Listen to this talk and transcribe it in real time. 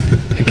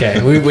Okay,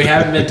 we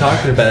haven't been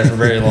talking about it for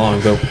very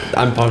long, but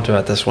I'm pumped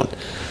about this one.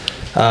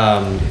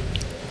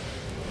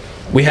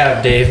 We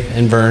have Dave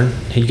and Vern.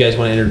 You guys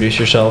want to introduce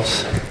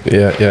yourselves?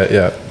 Yeah.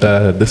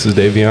 This is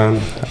Davion.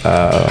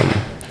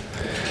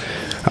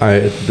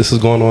 This is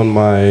going on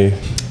my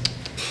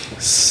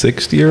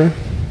 6th year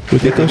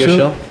with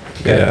Ecoshield.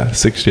 Okay. Yeah,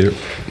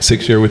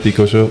 6th year with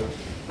Ecoshield.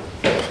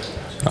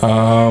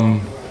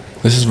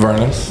 This is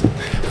Vernus.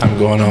 I'm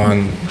going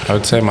on, I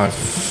would say, my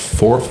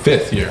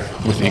 5th year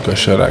with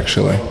Ecoshield,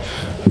 actually.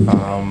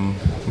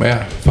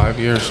 Yeah, 5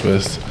 years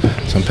with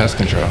some pest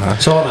control, huh?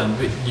 So hold on,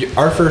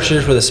 our first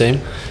years were the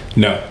same?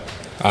 No.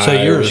 So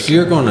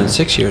you're going on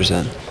 6 years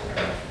then?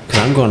 Because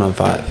I'm going on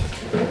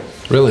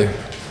 5. Really?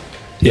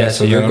 Yeah,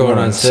 so you're going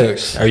on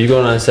 6. Are you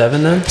going on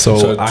 7 then?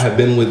 So I have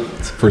been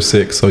for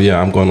 6, so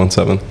yeah, I'm going on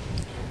 7.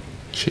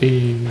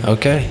 Gee.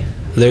 Okay.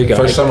 There you go.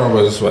 First summer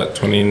was what,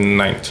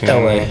 2019?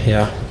 LA,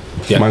 yeah.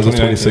 Mine was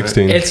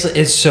 2016.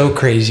 It's so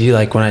crazy.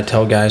 Like when I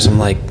tell guys, I'm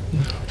like,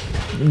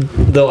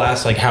 they'll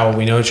ask like how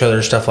we know each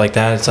other, stuff like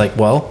that. It's like,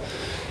 well,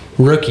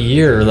 rookie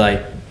year,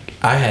 like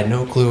I had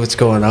no clue what's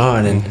going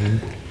on,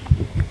 and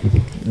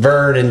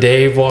Vern and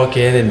Dave walk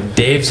in, and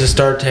Dave's the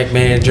start tech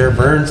manager.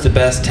 Vern's the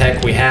best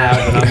tech we have,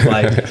 and I'm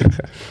like,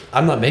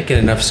 I'm not making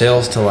enough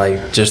sales to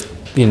like just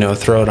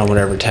throw it on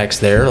whatever tech's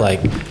there.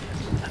 Like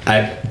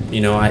I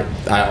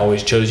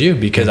always chose you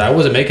because I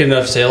wasn't making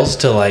enough sales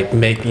to like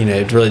make,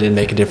 it really didn't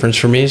make a difference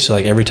for me. So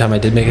like every time I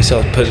did make a sale,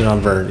 I put it on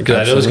Vern because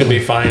I know it was going to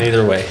be fine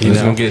either way. It was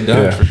going to get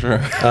done for sure.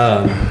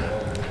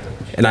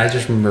 And I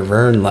just remember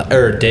Vern,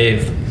 or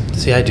Dave,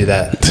 see, I do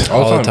that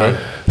all the time.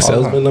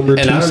 Salesman number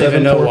 2, and I don't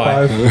even know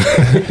why.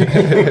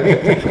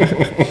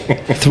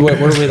 So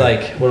what are we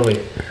like,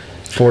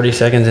 40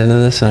 seconds into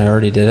this and I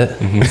already did it?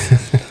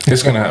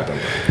 It's going to happen.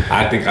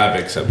 I think I've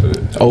accepted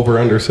it. Over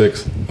under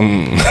 6.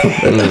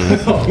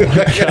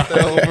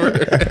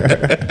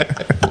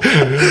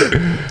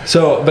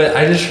 So, but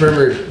I just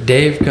remember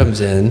Dave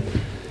comes in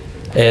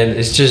and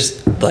it's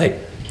just like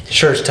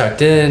shirts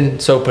tucked in,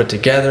 so put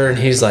together, and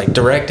he's like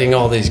directing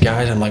all these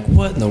guys. I'm like,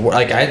 what in the world?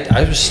 Like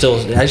I just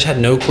had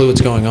no clue what's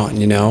going on,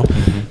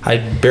 I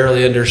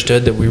barely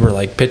understood that we were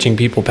like pitching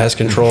people pest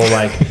control,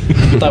 like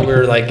I thought we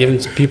were like giving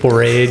people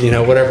raid,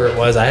 whatever it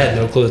was. I had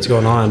no clue what's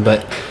going on,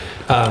 but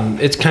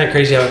it's kind of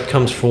crazy how it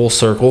comes full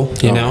circle,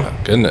 Oh, my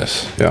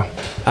goodness. Yeah.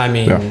 I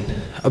mean,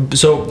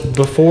 so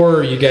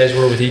before you guys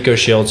were with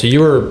Ecoshield, so you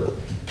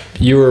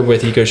were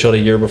with Ecoshield a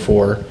year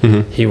before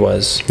he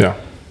was. Yeah.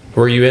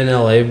 Were you in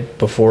LA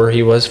before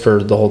he was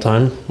for the whole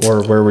time,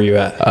 or where were you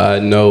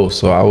at? No,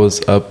 so I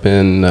was up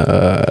in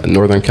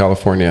Northern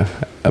California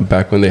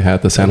back when they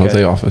had the San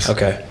Jose office.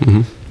 Okay.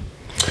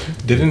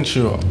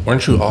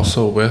 Weren't you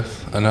also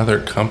with another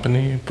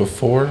company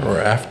before or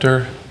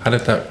after? How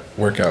did that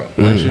work out?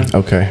 Weren't you?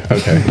 Okay.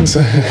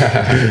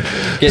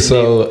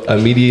 So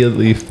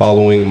immediately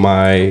following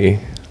my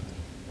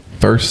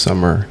first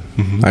summer,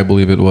 I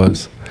believe it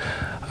was,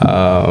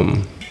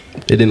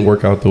 it didn't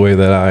work out the way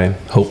that I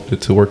hoped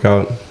it to work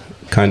out.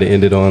 Kind of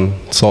ended on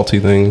salty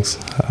things.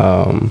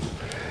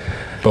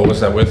 But was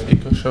that with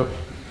Ecoshield?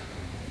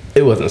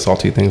 It wasn't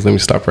salty things. Let me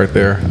stop right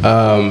there.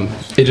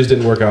 It just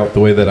didn't work out the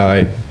way that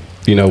I,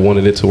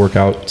 wanted it to work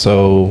out.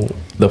 So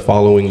the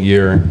following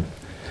year,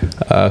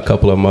 a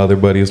couple of my other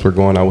buddies were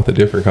going out with a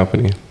different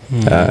company,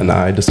 and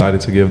I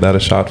decided to give that a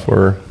shot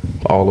for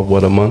all of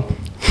a month.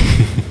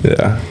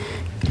 Yeah.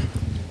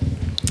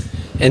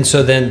 And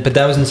so then, but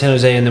that was in San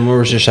Jose, and then where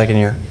was your second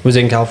year? Was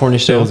it in California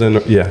still? It was in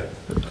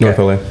North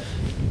LA.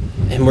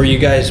 And were you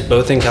guys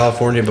both in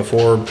California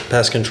before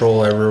pest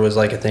control ever was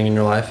like a thing in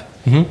your life?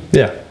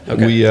 Yeah.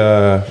 Okay. We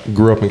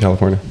grew up in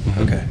California.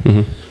 Okay.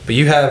 But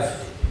you have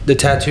the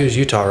tattoos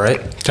Utah,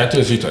 right?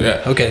 Tattoos Utah,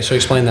 yeah. Okay, so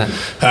explain that.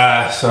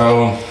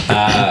 So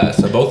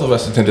both of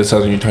us attended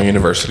Southern Utah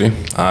University.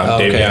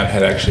 Davion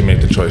had actually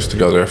made the choice to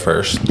go there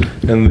first,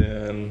 and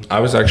then I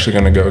was actually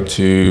going to go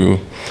to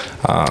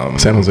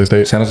San Jose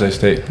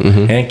State,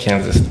 and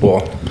Kansas.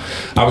 Well,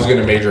 I was going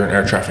to major in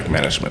air traffic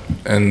management,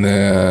 and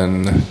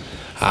then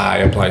I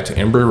applied to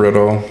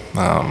Embry-Riddle,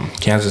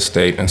 Kansas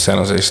State, and San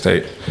Jose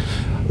State.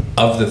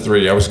 Of the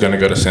 3, I was going to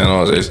go to San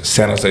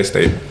Jose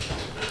State.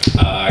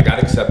 I got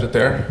accepted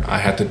there. I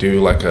had to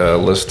do like a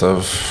list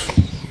of,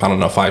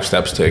 5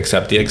 steps to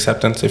accept the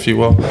acceptance, if you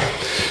will.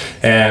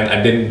 And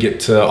I didn't get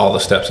to all the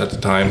steps at the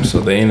time, so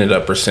they ended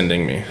up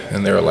rescinding me.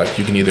 And they were like,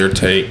 you can either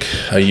take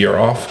a year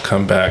off,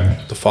 come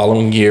back the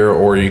following year,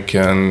 or you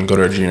can go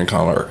to a junior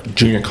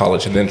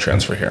college and then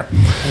transfer here.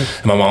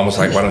 And my mom was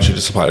like, why don't you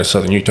just apply to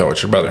Southern Utah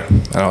with your brother?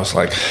 And I was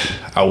like,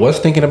 I was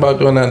thinking about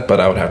doing that, but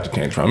I would have to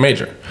change my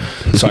major.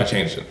 So I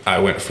changed it. I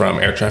went from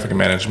air traffic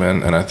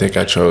management, and I think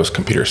I chose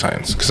computer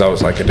science because I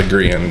was like, a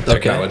degree in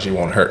technology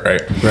won't hurt,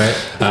 right? Right.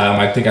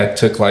 I think I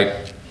took like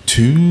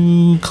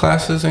 2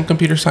 classes in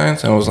computer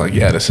science, and I was like,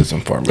 yeah, this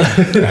isn't for me.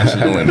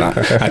 Absolutely not.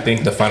 I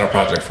think the final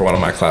project for one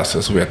of my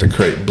classes, we had to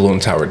create balloon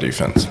tower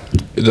defense.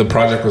 The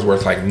project was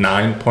worth like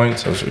 9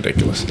 points. It was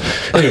ridiculous.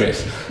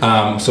 Anyways,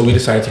 so we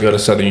decided to go to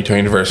Southern Utah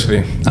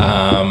University.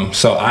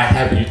 So I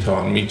have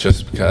Utah on me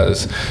just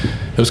because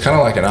it was kind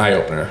of like an eye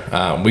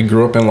opener. We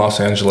grew up in Los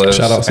Angeles.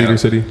 Shout out Cedar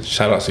City.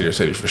 Shout out Cedar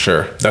City for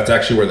sure. That's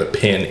actually where the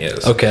pin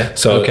is. Okay.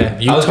 So okay.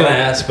 I was going to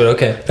ask, but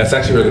okay. That's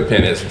actually where the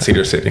pin is in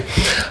Cedar City.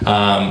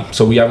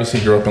 So we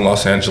obviously grew up in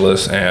Los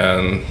Angeles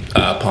and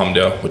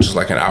Palmdale, which is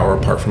like an hour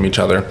apart from each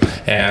other.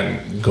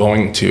 And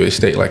going to a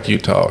state like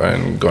Utah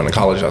and going to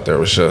college out there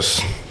was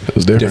just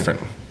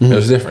different. It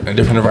was different, a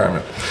different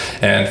environment.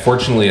 And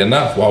fortunately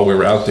enough, while we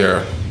were out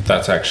there,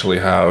 that's actually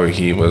how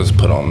he was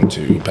put on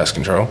to pest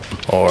control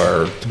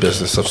or the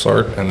business of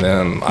sort. And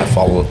then I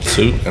followed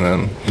suit, and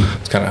then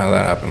it's kind of how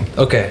that happened.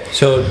 Okay,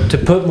 so to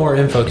put more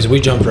info, because we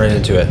jumped right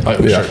into it.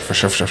 Oh, yeah, for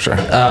sure.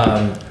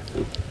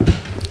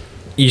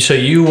 So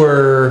you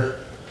were,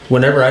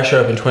 whenever I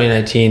showed up in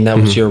 2019, that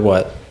was your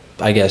what?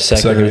 I guess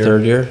second or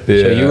third year?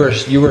 Yeah.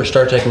 So you were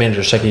Star Tech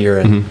manager second year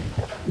in.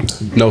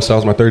 No, so that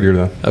was my third year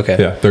then. Okay.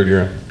 Yeah, third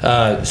year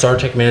in. Star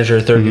Tech manager,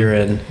 third year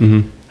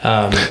in.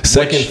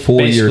 Second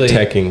full year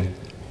teching,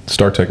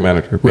 Star Tech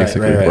manager,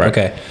 basically. Right.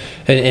 Okay.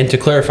 And to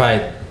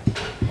clarify,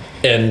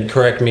 and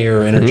correct me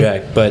or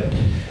interject, but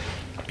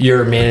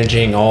you're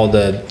managing all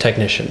the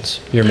technicians.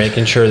 You're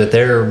making sure that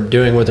they're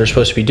doing what they're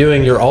supposed to be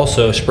doing. You're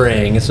also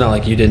spraying. It's not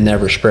like you didn't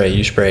ever spray.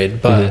 You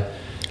sprayed. But,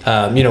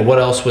 what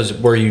else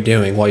were you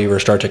doing while you were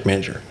Star Tech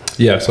manager?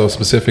 Yeah, so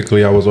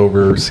specifically I was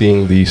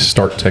overseeing the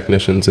start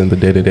technicians and the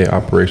day-to-day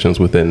operations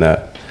within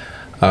that.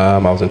 I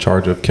was in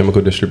charge of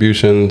chemical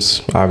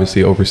distributions,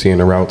 obviously overseeing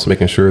the routes,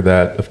 making sure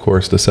that, of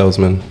course, the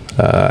salesmen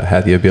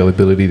had the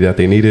availability that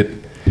they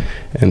needed,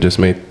 and just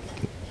made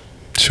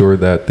sure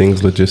that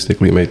things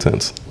logistically made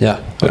sense.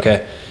 Yeah.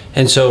 Okay.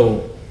 And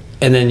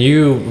then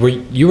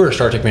you were a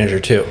Star Tech manager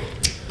too.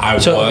 I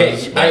was.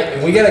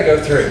 Okay, we got to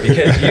go through it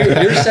because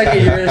you're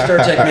second year in Star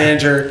Tech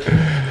manager.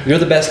 You're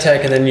the best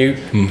tech, and then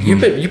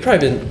you've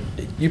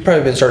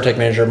probably been Star Tech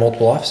manager at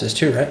multiple offices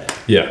too, right?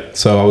 Yeah.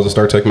 So I was a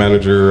Star Tech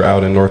manager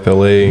out in North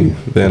LA.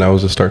 Then I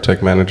was a Star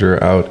Tech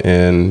manager out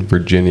in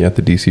Virginia at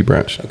the DC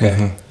branch.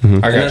 Okay.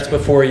 And that's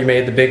before you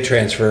made the big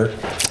transfer.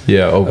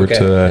 Yeah, over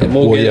to. And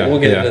we'll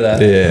get into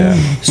that. Yeah.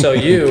 So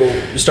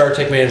you Star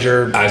Tech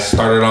manager. I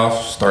started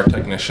off Star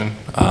Technician.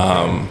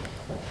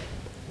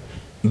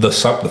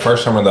 The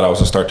first summer that I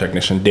was a Star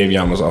Technician,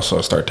 Davion was also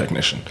a Star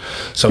Technician.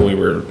 So we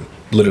were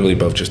literally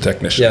both just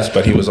technicians,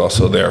 but he was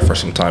also there for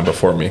some time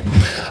before me.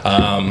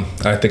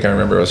 I think I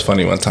remember it was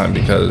funny one time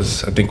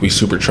because I think we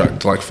super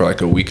trucked for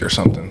a week or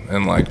something,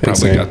 and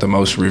probably got the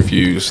most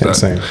reviews. It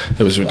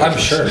was ridiculous. I'm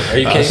sure. Are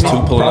you kidding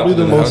me? Probably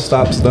the most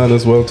stops done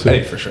as well too.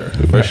 Hey, for sure.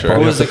 What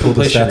was the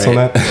completion rate? On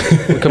that?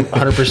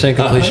 100%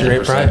 completion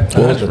rate, Brian?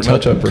 What was the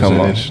touch-up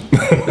percentage?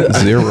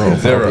 Zero.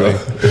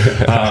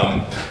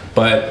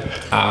 But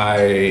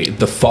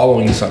the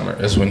following summer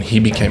is when he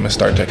became a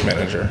Star Tech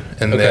manager.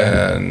 And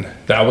then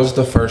that was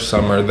the first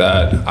summer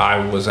that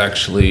I was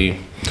actually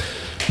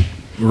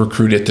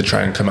recruited to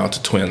try and come out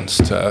to Twins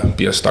to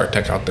be a Star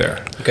Tech out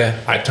there. Okay.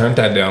 I turned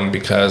that down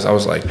because I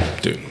was like,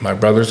 dude, my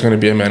brother's going to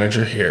be a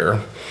manager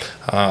here.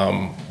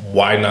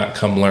 Why not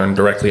come learn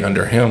directly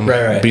under him,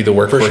 be the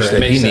workforce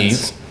that he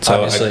needs? So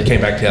obviously. I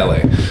came back to LA.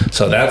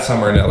 So that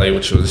summer in LA,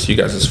 which was you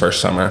guys' first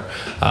summer,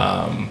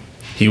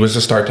 he was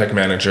a Star Tech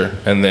manager,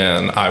 and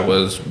then I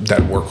was that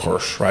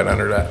workhorse right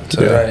under that to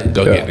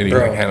get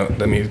anything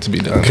that needed to be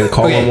done.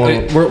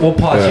 We'll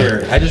pause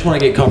here. I just want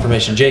to get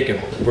confirmation. Jacob,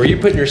 were you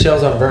putting your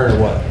sales on Vern or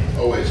what?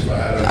 Always.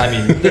 I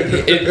mean,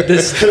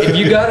 if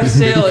you got a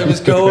sale, it was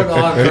going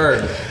on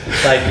Vern.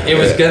 It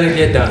was going to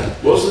get done.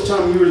 Most of the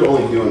time, we were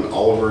only doing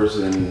Oliver's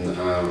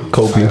and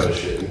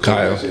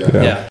Kyle.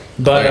 Yeah.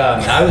 But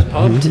I was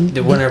pumped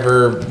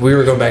whenever we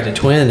were going back to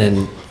Twin,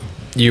 and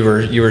you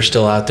were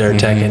still out there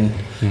teching.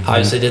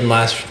 Obviously, it didn't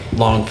last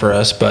long for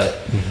us, but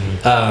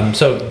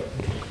so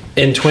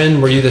in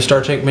Twin, were you the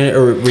Star Tech manager,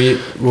 or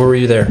were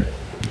you there?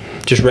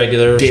 Just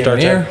regular Star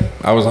Tech?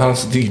 I was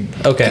honestly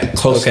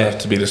close enough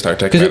to be the Star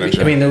Tech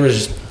manager. There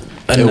was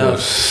enough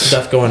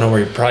stuff going on where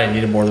you probably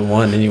needed more than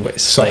one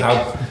anyways. So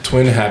how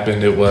Twin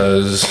happened, it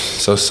was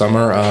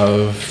summer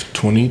of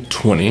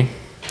 2020.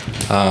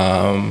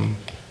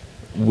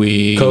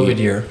 COVID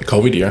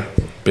year,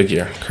 big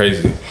year,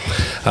 crazy.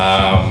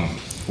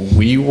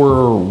 We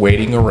were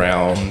waiting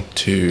around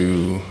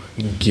to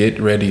get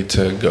ready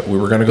to go. We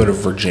were going to go to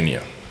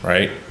Virginia,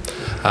 right?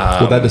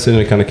 Well, that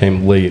decision kind of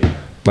came late,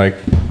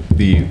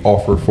 the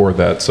offer for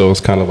that. So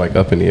it's kind of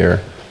up in the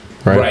air,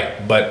 right?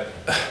 Right. But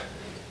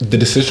the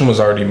decision was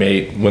already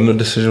made. When the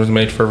decision was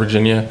made for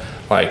Virginia,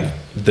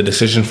 the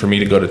decision for me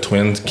to go to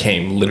Twins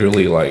came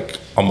literally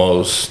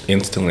almost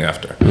instantly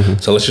after. Mm-hmm.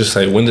 So let's just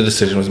say when the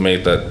decision was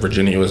made that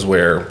Virginia was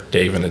where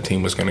Dave and the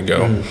team was going to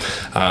go,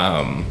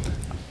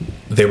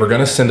 they were going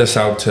to send us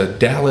out to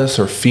Dallas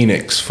or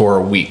Phoenix for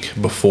a week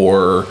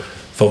before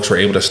folks were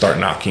able to start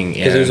knocking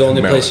in. Because it was the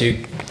only place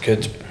you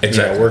could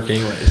work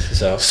anyways.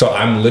 So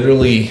I'm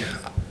literally,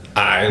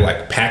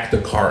 I packed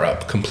the car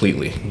up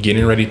completely,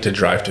 getting ready to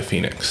drive to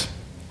Phoenix.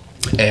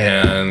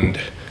 And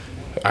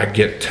I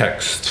get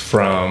text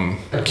from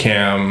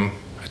Cam.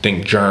 I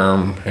think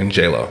Germ and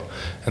J-Lo.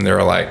 And they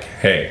were like,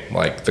 hey,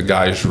 like the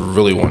guys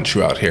really want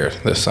you out here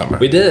this summer.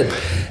 We did.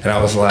 And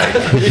I was like,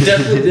 We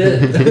definitely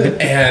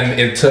did. and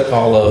it took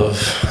all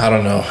of, I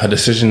don't know, a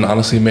decision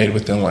honestly made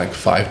within like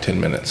 5-10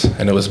 minutes.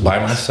 And it was by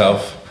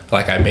myself.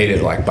 Like I made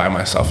it like by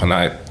myself. And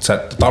the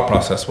thought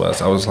process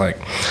was, I was like,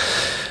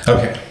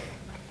 okay,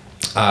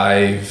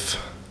 I've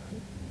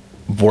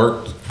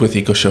worked with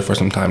Ecoshield for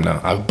some time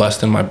now. I've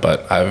busted my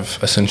butt. I've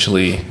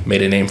essentially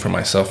made a name for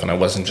myself, and I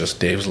wasn't just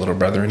Dave's little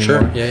brother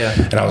anymore. Sure, yeah.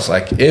 And I was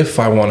like, if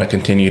I want to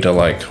continue to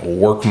like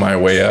work my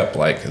way up,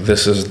 like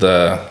this is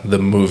the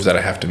move that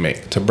I have to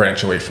make to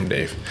branch away from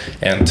Dave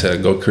and to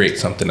go create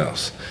something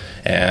else.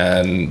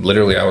 And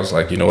literally I was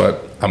like, you know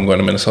what, I'm going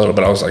to Minnesota.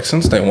 But I was like,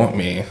 since they want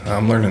me,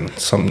 I'm learning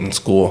something in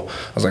school.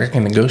 I was like, I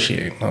can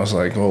negotiate. I was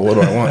like, well, what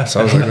do I want? So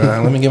I was like,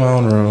 let me get my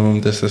own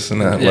room, this and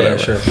that, whatever.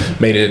 Sure.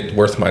 Made it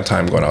worth my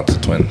time going out to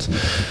Twins.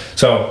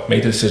 So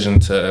made the decision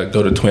to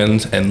go to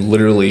Twins, and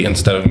literally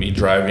instead of me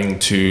driving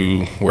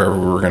to wherever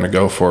we were going to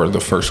go for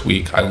the first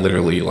week, I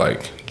literally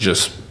like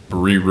just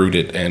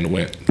rerouted and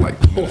went like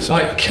to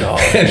Minnesota. Oh my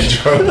God. And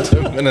drove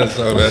to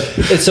Minnesota.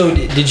 And so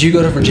did you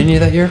go to Virginia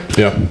that year?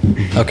 Yeah.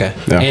 Okay.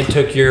 Yeah. And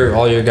took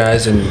all your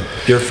guys and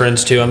your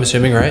friends too, I'm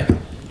assuming, right?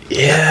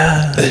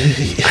 Yeah. I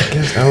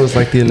guess that was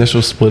like the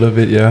initial split of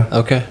it, yeah.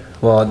 Okay.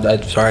 Well,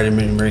 I'm sorry I didn't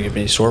mean to bring up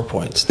any sore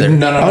points there.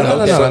 No.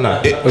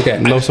 Okay.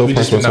 No so We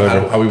points just didn't know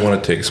whatsoever. how we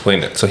wanted to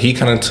explain it. So he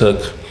kind of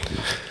took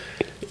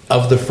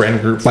of the friend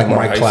group Like from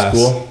my our high class,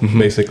 school.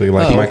 basically,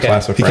 like Oh, my okay.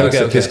 class of He kind friends.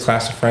 of took his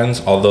class of friends,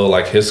 although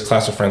like his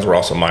class of friends were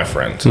also my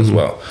friends as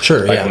well.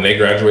 Sure, Like yeah. when they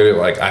graduated,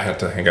 like I had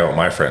to hang out with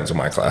my friends in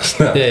my class.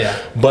 Yeah.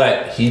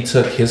 But he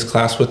took his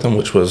class with him,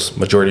 which was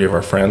majority of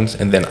our friends,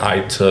 and then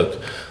I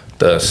took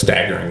the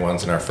staggering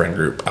ones in our friend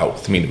group out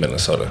with me to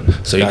Minnesota.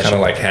 So he Gotcha. kind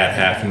of like had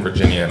half in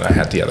Virginia, and I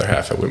had the other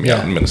half with me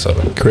out in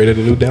Minnesota. Created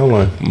a new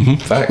downline.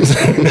 Facts.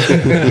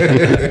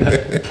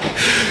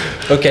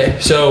 Okay,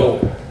 so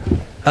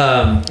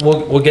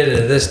we'll get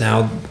into this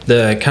now.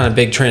 The kind of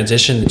big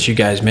transition that you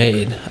guys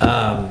made,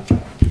 and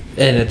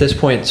at this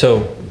point,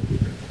 so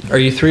are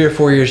you 3 or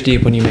 4 years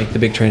deep when you make the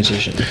big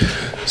transition?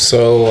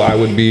 So I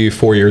would be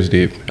 4 years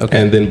deep. Okay.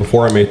 And then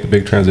before I made the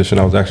big transition,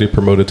 I was actually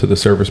promoted to the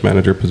service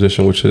manager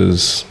position, which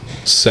is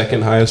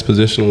second highest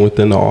position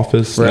within the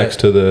office, Right. next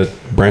to the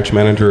branch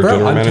manager or Bro,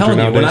 general I'm manager telling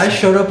you, nowadays. when I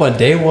showed up on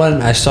day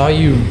one, I saw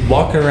you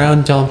walking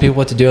around telling people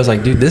what to do. I was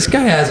like, dude, this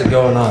guy has it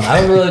going on.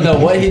 I don't really know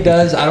what he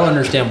does. I don't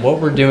understand what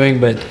we're doing,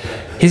 but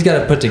he's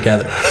got it put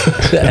together.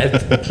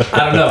 I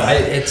don't know.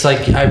 It's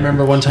like, I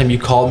remember one time you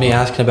called me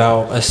asking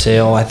about a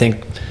sale. I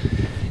think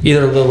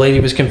either the lady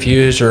was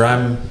confused or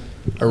I'm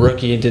a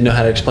rookie and didn't know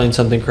how to explain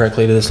something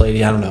correctly to this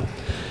lady. I don't know.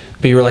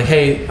 But you were like,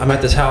 hey, I'm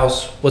at this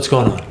house. What's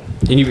going on?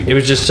 And it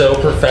was just so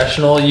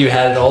professional. You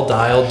had it all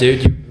dialed,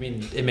 dude. I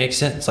mean, it makes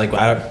sense. Like,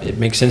 it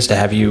makes sense to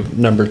have you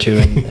number two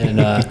and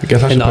I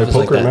guess I in should the play office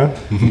like poker,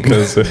 that. man.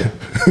 Because,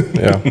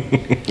 yeah.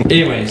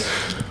 Anyways,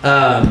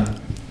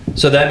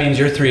 so that means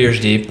you're 3 years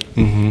deep.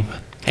 Mm-hmm.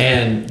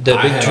 And the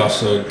I big had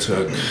also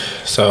took,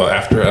 so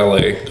after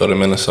LA, go to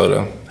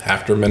Minnesota.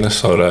 After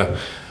Minnesota,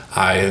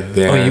 I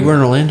then... Oh, you were in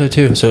Orlando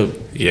too. So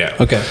Yeah.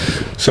 okay.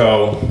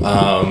 So,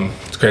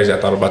 it's crazy. I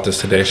thought about this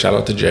today. Shout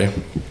out to Jay.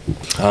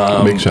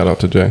 Big shout out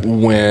to Jay.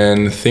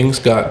 When things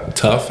got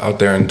tough out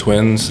there in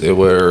Twins, we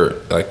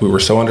were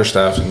so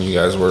understaffed, and you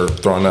guys were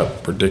throwing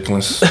up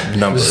ridiculous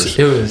numbers.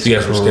 it was you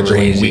guys were scheduling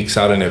crazy. weeks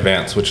out in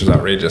advance, which is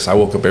outrageous. I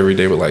woke up every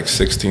day with like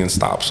 16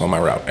 stops on my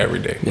route every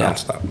day, Yeah.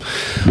 nonstop.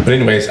 But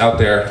anyways, out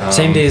there,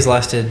 Same days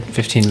lasted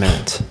 15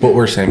 minutes. What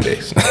were same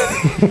days?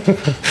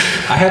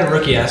 I had a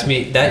rookie ask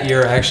me that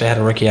year. I actually had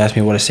a rookie ask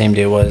me what a same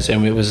day was,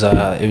 and it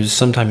was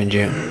sometime in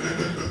June.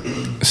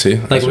 See,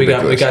 Like that's we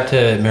ridiculous. got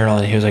to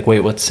Maryland, and he was like,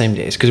 "Wait, what's same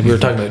days?" Because we were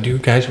talking about,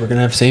 dude, guys, we're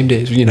gonna have same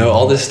days, you know,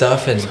 all this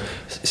stuff and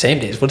same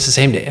days. What's the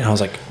same day? And I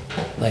was like,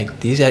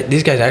 these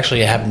guys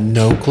actually have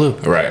no clue.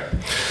 Right.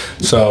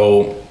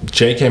 So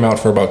Jay came out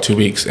for about 2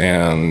 weeks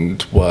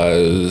and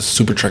was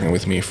super trekking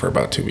with me for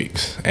about 2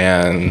 weeks.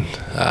 And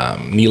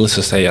needless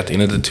to say, at the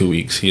end of the 2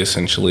 weeks, he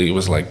essentially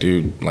was like,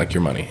 dude, like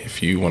your money.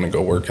 If you want to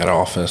go work at an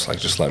office, like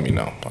just let me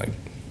know. Like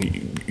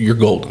you're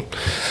golden.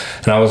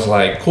 And I was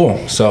like,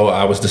 cool. So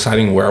I was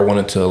deciding where I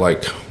wanted to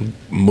like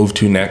move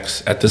to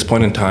next. At this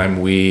point in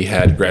time, we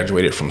had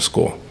graduated from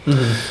school.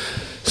 Mm-hmm.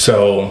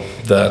 So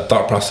the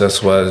thought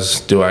process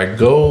was, do I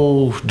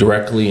go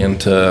directly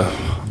into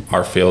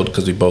our field,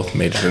 because we both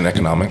majored in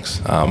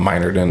economics, I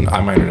minored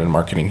in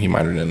marketing, he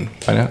minored in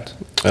finance.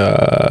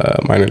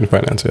 Minor in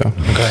finance, yeah.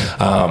 Okay.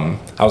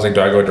 I was like,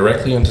 do I go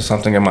directly into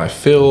something in my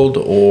field,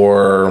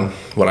 or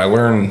what I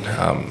learned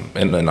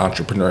in an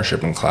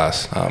entrepreneurship in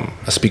class,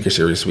 a speaker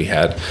series we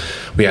had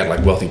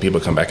like wealthy people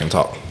come back and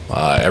talk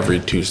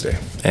every Tuesday.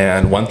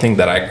 And one thing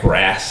that I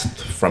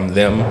grasped from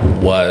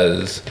them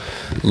was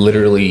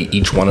literally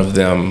each one of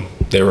them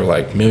they were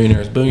like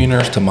millionaires,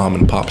 billionaires to mom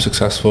and pop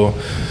successful.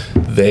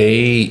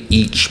 They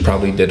each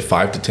probably did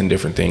 5 to 10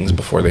 different things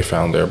before they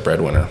found their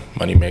breadwinner,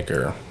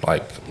 moneymaker,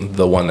 like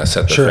the one that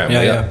set their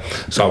family up.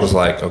 So I was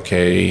like,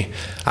 okay,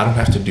 I don't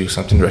have to do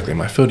something directly in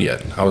my field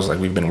yet. I was like,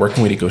 we've been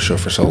working with Ecoshield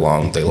for so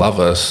long. They love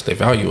us. They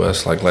value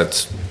us. Like,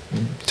 let's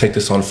take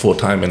this on full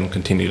time and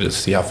continue to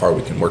see how far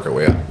we can work our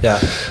way up. Yeah.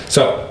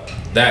 So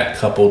that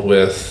coupled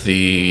with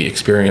the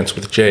experience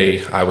with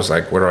Jay, I was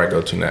like, where do I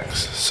go to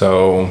next?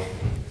 So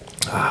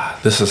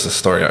this is a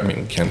story, I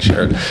mean, can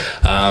share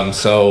it.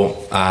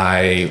 So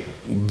I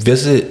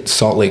visit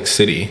Salt Lake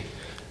City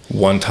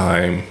one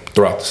time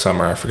throughout the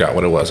summer. I forgot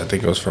what it was. I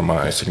think it was for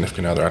my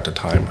significant other at the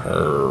time,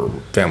 her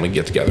family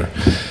get together.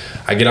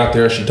 I get out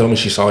there, she told me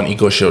she saw an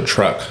Ecoshield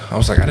truck. I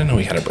was like, I didn't know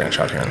we had a branch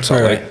out here in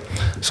Salt Lake.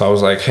 So I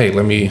was like, hey,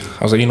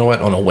 I was like, you know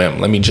what, on a whim,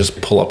 let me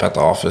just pull up at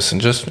the office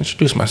and just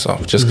introduce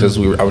myself, just because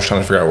I was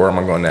trying to figure out where am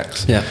I going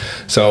next. Yeah.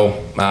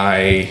 So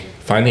I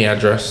find the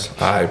address,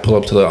 I pull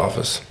up to the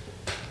office.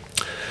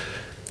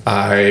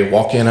 I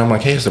walk in, I'm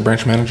like, hey, is the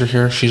branch manager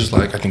here? She's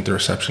like, I think the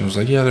reception was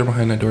like, yeah, they're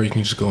behind that door, you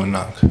can just go and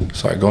knock.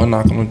 So I go and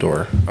knock on the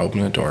door, I open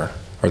the door,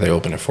 or they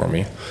open it for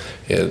me.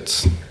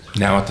 It's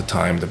now at the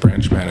time the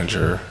branch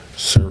manager,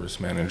 service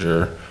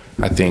manager,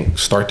 I think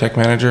StarTech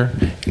manager,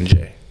 and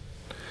Jay.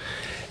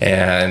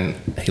 And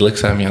he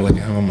looks at me, I look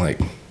at him, I'm like,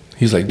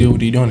 he's like, dude,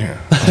 what are you doing here?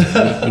 I was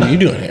like, what are you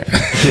doing here?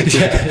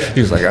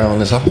 He was like, I own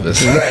this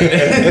office.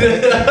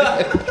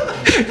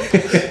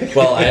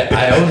 Well,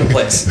 I own the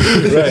place.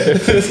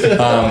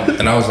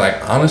 And I was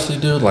like, honestly,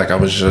 dude, like I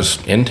was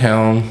just in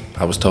town.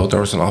 I was told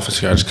there was an office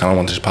here. I just kind of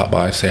wanted to pop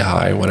by, say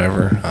hi,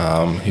 whatever.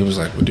 He was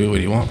like, well, dude, what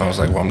do you want? I was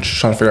like, well, I'm just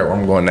trying to figure out where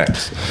I'm going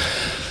next.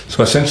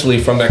 So essentially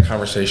from that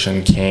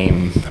conversation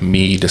came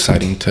me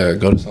deciding to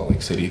go to Salt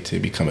Lake City to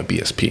become a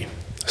BSP.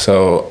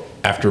 So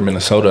after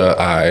Minnesota,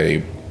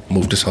 I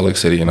moved to Salt Lake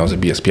City and I was a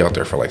BSP out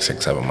there for like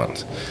 6-7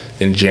 months.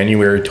 In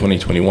January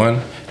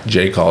 2021,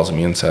 Jay calls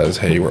me and says,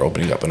 hey, we're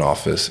opening up an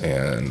office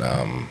in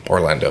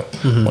Orlando.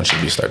 Want you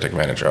to be StarTech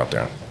manager out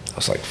there. I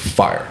was like,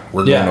 fire.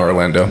 We're going to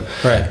Orlando.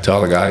 Right. Tell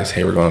the guys,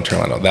 hey, we're going to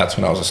Orlando. That's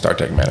when I was a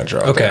StarTech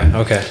manager out there.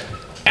 Okay.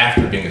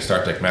 After being a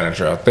StarTech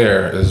manager out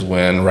there is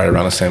when, right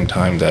around the same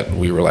time that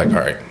we were like,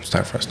 all right, it's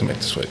time for us to make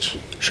the switch.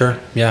 Sure,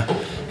 yeah.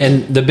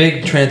 And the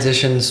big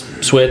transitions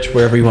switch,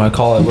 wherever you want to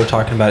call it, we're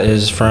talking about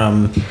is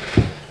from,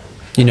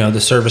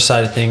 the service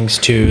side of things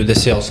to the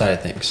sales side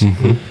of things.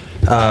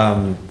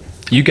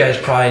 You guys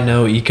probably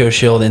know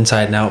Ecoshield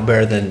inside and out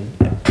better than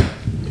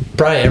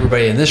probably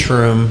everybody in this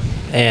room.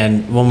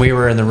 And when we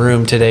were in the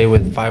room today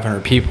with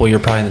 500 people, you're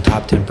probably in the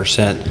top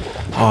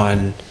 10%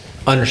 on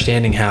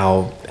understanding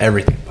how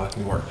everything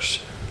fucking works.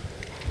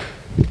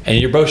 And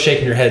you're both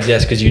shaking your heads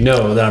yes because you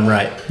know that I'm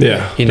right.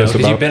 Yeah. Because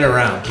you've been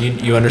around.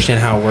 You understand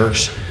how it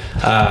works.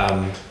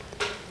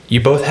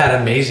 You both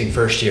had amazing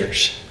first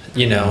years,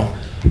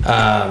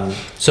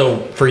 So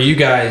for you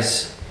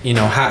guys,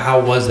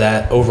 how was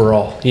that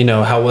overall?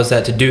 How was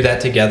that to do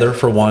that together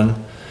for one?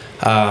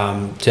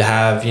 To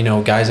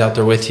have, guys out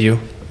there with you.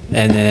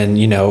 And then,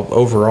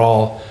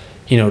 overall,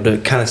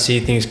 to kind of see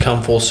things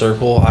come full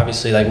circle.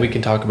 Obviously, like we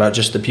can talk about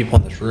just the people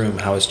in this room,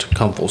 how it's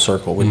come full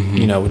circle with,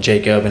 with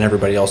Jacob and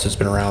everybody else that's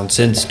been around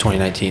since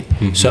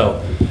 2019.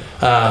 So,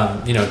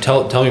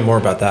 tell me more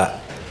about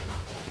that.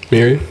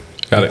 Mary?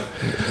 Got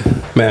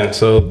it. Man,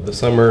 so the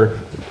summer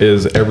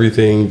is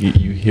everything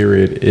you hear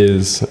it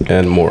is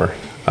and more.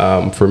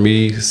 For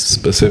me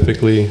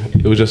specifically,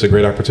 it was just a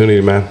great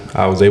opportunity, man.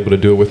 I was able to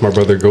do it with my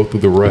brother, go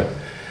through the rut.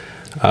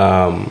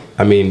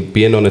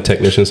 Being on the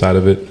technician side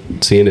of it,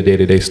 seeing the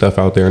day-to-day stuff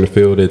out there in the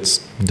field, it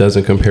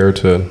doesn't compare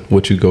to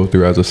what you go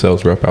through as a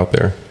sales rep out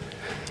there.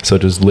 So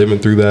just living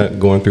through that,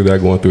 going through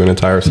an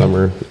entire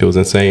summer, it was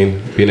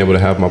insane. Being able to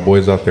have my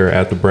boys out there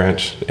at the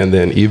branch, and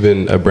then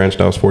even a branch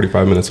that was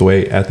 45 minutes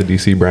away at the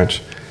DC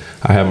branch,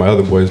 I had my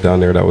other boys down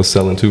there that was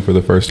selling too for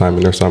the first time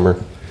in their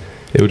summer.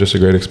 It was just a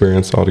great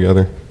experience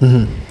altogether.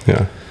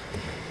 Yeah.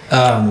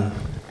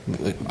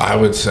 I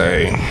would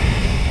say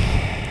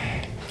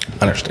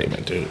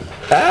understatement, dude.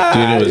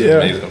 It was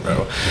amazing,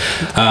 bro.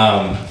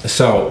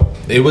 So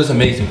it was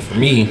amazing for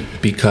me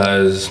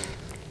because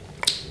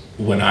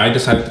when I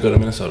decided to go to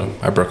Minnesota,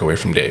 I broke away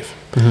from Dave.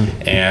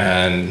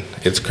 And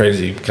it's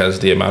crazy because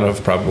the amount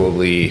of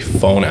probably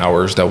phone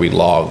hours that we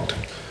logged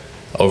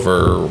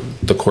over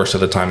the course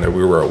of the time that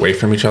we were away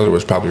from each other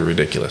was probably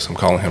ridiculous. I'm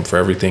calling him for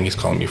everything. He's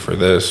calling me for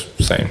this,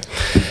 same.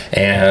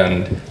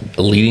 And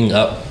leading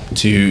up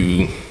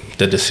to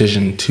the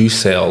decision to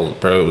sell,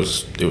 bro,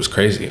 it was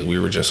crazy. We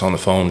were just on the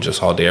phone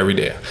just all day, every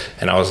day.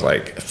 And I was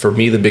like, for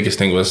me, the biggest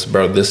thing was,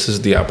 bro, this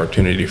is the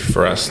opportunity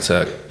for us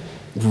to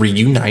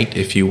reunite,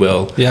 if you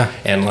will. Yeah.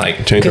 And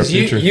like change our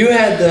future. You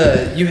had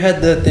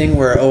the thing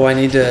where, I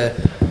need to,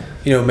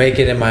 make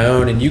it in my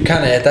own. And you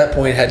kind of at that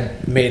point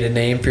had made a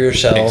name for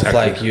yourself.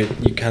 Exactly.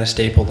 Like you kind of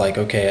stapled like,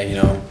 okay,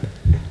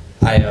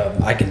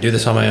 I can do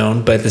this on my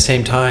own, but at the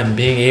same time,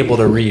 being able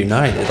to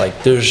reunite it,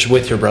 like there's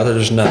with your brother,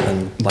 there's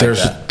nothing like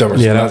that. That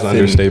was an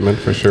understatement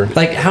for sure.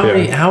 Like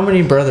how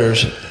many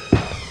brothers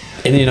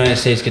in the United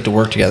States get to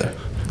work together?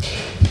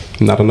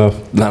 Not enough.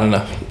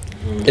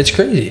 it's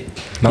crazy,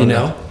 No, you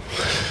no. know?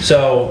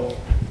 So,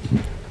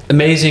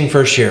 amazing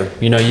first year.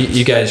 You know,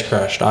 you guys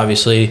crushed,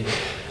 obviously.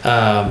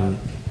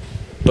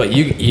 But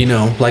you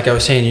know, like I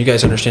was saying, you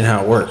guys understand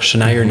how it works. So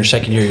now you're in your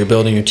second year, you're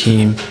building your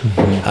team.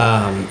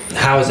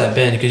 How has that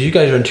been? Because you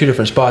guys are in two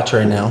different spots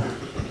right now.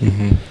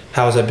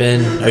 How has that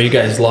been? Are you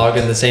guys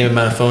logging the same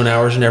amount of phone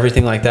hours and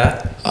everything like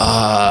that?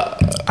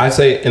 I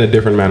say in a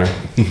different manner.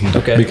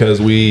 Okay.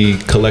 Because we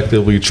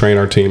collectively train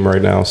our team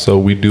right now, so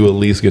we do at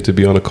least get to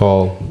be on a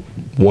call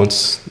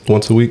once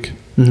a week,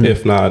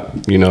 if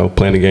not, you know,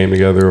 playing a game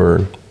together or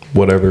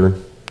whatever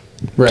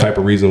type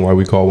of reason why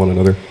we call one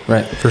another.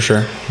 Right, for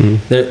sure.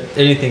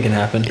 Anything can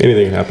happen.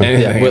 Anything can happen.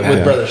 Anything.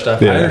 With brother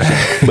stuff. I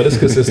understand. But it's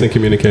consistent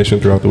communication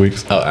throughout the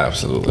weeks. Oh,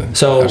 absolutely.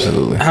 So,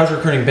 absolutely. how's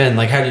recruiting been?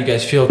 Like, how do you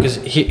guys feel? Because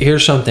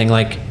here's something.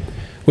 Like,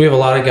 we have a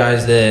lot of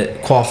guys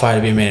that qualify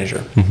to be a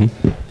manager.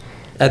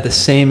 At the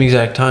same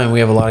exact time, we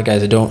have a lot of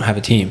guys that don't have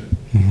a team.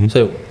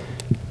 So,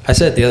 I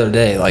said the other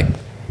day, like,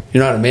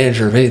 you're not a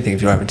manager of anything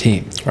if you don't have a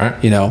team. Right.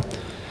 You know?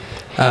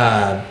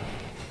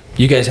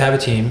 You guys have a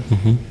team.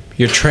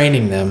 You're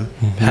training them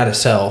how to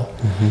sell.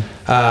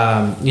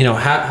 You know,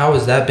 how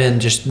has that been,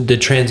 just the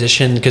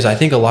transition? Because I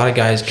think a lot of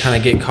guys kind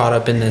of get caught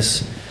up in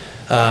this.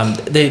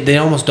 They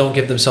almost don't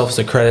give themselves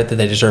the credit that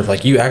they deserve.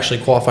 Like, you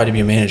actually qualify to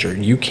be a manager.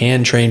 You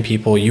can train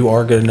people. You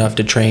are good enough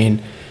to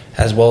train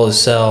as well as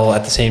sell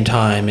at the same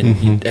time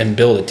and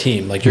build a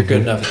team. Like, you're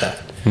good enough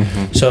at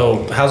that.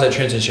 So how's that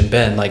transition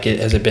been? Like,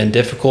 has it been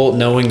difficult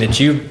knowing that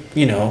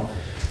you know,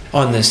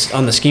 on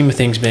the scheme of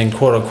things, been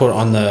quote unquote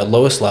on the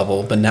lowest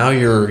level, but now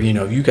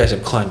you guys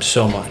have climbed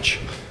so much?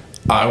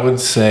 I would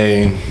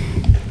say,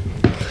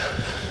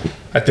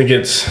 I think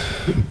it's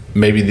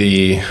maybe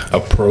the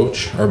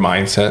approach or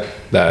mindset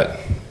that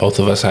both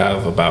of us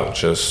have about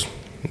just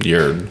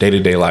your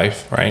day-to-day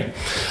life, right?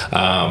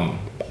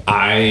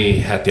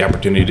 I had the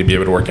opportunity to be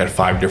able to work at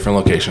 5 different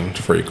locations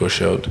for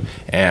Ecoshield,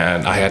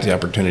 and I had the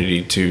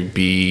opportunity to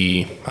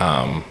be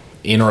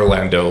in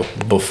Orlando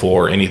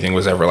before anything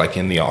was ever like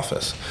in the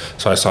office.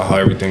 So I saw how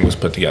everything was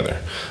put together.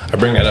 I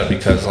bring that up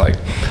because, like,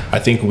 I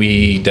think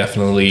we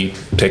definitely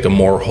take a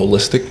more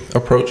holistic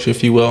approach,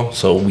 if you will.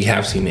 So we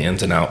have seen the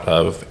ins and out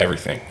of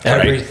everything.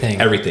 Right?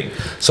 Everything.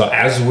 So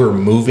as we're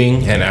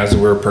moving and as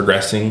we're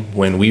progressing,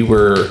 when we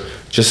were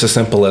just as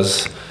simple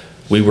as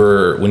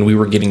when we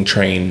were getting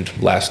trained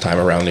last time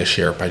around this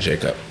year by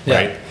Jacob,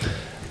 right?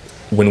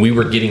 When we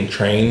were getting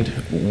trained,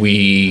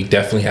 we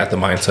definitely had the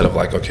mindset of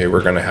like, okay,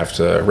 we're going to have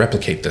to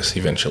replicate this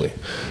eventually.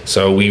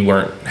 So we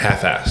weren't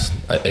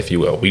half-assed, if you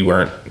will. We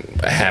weren't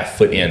half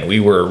foot in. We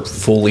were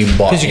fully bought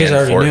in. Because you guys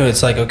already knew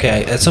it's like,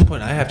 okay, at some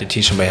point I have to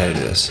teach somebody how to do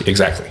this.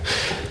 Exactly.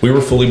 We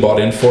were fully bought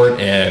in for it,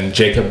 and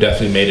Jacob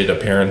definitely made it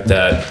apparent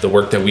that the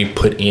work that we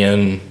put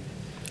in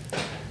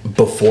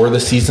before the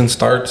season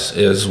starts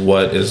is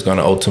what is going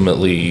to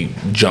ultimately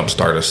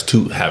jumpstart us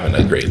to having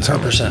a great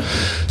summer.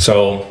 100%.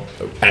 So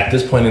at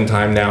this point in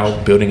time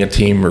now, building a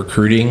team,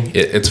 recruiting,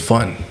 it's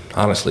fun.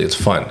 Honestly, it's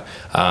fun.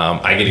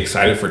 I get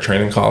excited for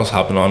training calls,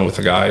 hopping on with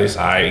the guys.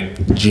 I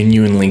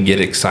genuinely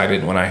get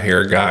excited when I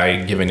hear a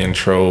guy give an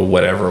intro,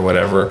 whatever.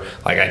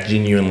 Like, I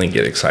genuinely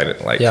get excited.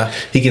 Like,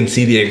 he can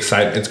see the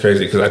excitement. It's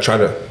crazy because I try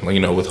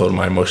to, withhold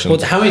my emotions.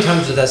 Well, how many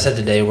times has that said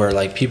today where,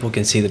 like, people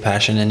can see the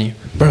passion in you?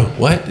 Bro,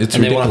 what? It's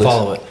and ridiculous. They want to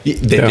follow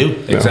it. They do,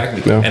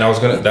 exactly. Yeah.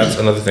 And that's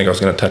another thing I was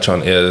going to touch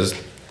on is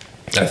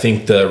I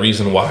think the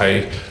reason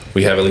why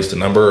we have at least a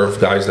number of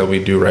guys that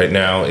we do right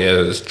now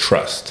is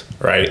trust,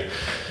 right?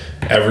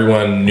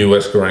 Everyone knew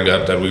us growing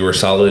up that we were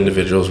solid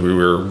individuals. We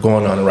were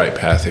going on the right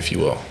path, if you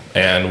will.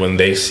 And when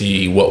they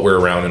see what we're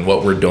around and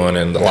what we're doing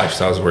and the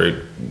lifestyles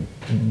we're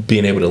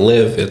being able to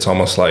live, it's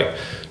almost like,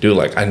 dude,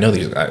 like, I know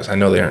these guys. I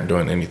know they aren't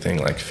doing anything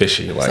like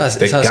fishy. Like,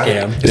 it's not a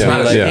scam. It's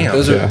not a scam.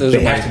 Those are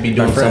they have to be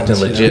doing something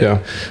legit.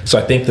 Yeah. So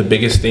I think the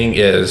biggest thing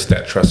is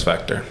that trust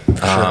factor.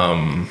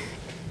 Sure.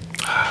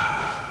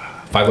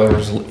 5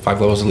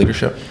 levels of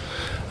leadership.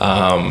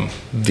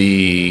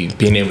 The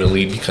being able to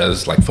lead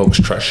because, like, folks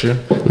trust you.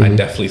 I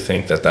definitely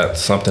think that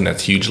that's something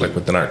that's huge, like,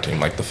 within our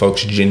team. Like, the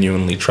folks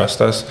genuinely trust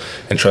us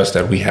and trust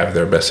that we have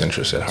their best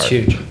interests at heart.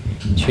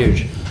 It's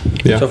huge.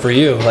 Yeah. So for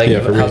you, like,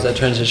 for how's me. that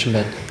transition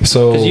been?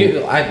 So,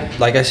 Because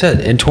like I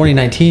said, in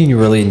 2019, you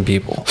were leading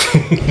people.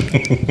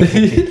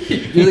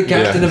 You're the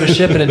captain of a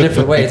ship in a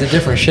different way. It's a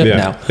different ship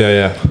now.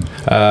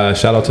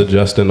 Shout out to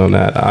Justin on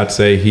that. I'd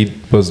say he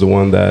was the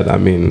one that,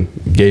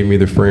 gave me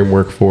the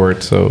framework for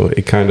it. So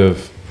it kind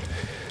of,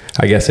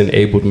 I guess,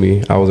 enabled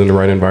me. I was in the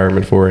right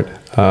environment for it.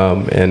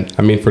 And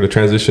for the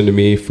transition to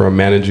me from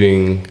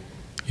managing,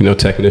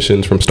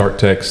 technicians from start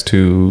techs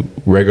to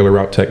regular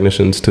route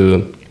technicians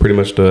to pretty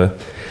much the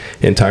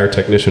entire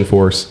technician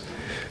force,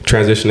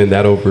 transitioning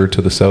that over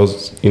to the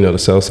sales, the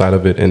sales side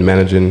of it and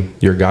managing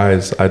your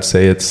guys, I'd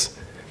say it's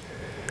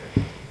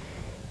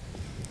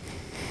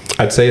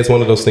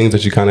one of those things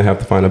that you kind of have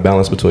to find a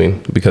balance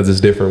between, because it's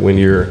different when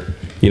you're,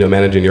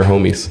 managing your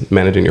homies,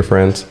 managing your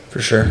friends. For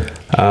sure.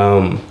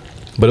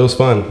 But it was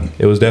fun.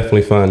 It was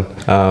definitely fun.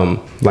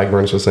 Like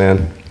Vern was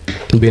saying,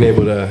 being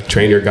able to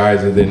train your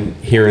guys and then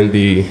hearing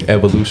the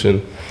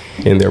evolution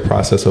in their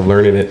process of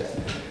learning it,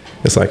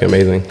 it's like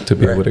amazing to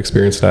be able to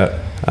experience that.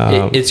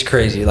 It's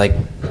crazy. Like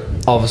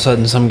all of a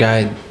sudden, some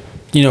guy,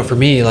 for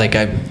me, like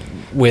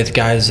with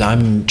guys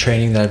I'm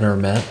training that I've never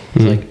met,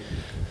 it's like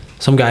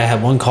some guy I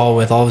had one call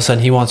with. All of a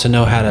sudden, he wants to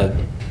know how to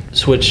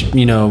switch,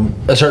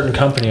 a certain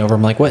company over.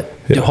 I'm like, what?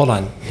 Yeah. Dude, hold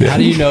on. How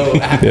do you know?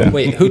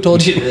 Wait, who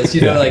told you this?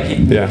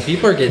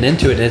 People are getting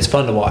into it, and it's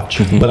fun to watch.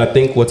 But I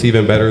think what's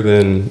even better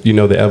than,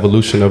 the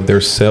evolution of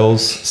their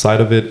sales side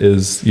of it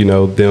is,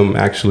 them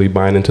actually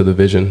buying into the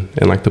vision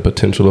and like the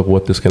potential of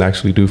what this can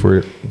actually do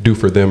for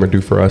them or do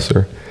for us.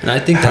 And I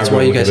think that's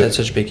why you guys had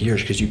such big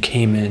years, because you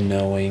came in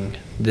knowing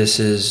this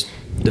is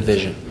the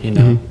vision,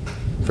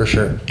 for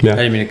sure. Yeah. I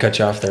didn't mean to cut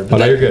you off there. But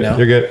no, you're good.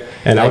 You're good.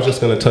 And I was just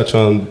going to touch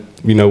on,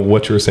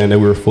 what you were saying, that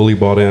we were fully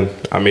bought in.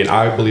 I mean,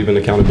 I believe in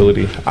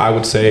accountability. I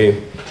would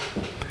say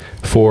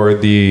for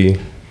the,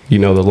 the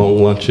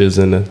long lunches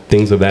and the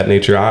things of that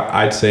nature,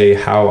 I'd say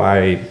how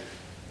I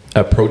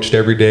approached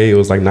every day, it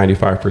was like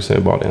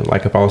 95% bought in.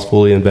 Like if I was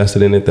fully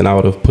invested in it, then I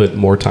would have put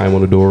more time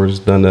on the doors,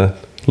 done the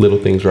little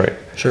things right.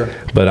 Sure.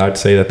 But I'd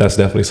say that that's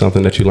definitely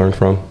something that you learn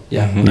from.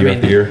 Yeah. Year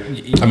after year.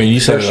 You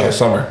said it all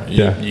summer.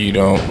 Yeah. You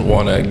don't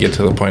want to get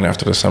to the point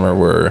after the summer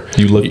where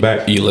You look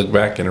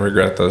back and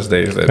regret those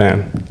days that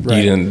Right.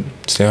 you didn't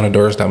stay on the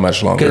doors that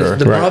much longer. Because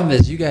the problem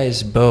is, you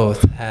guys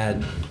both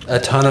had a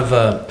ton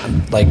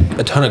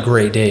of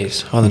great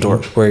days on the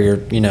doors where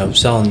you're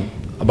selling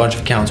a bunch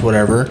of accounts,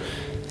 whatever.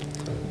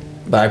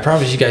 But I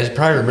promise you guys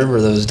probably remember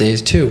those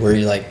days too, where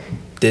you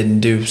didn't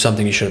do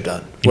something you should have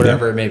done,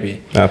 whatever it may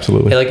be.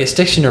 Absolutely. It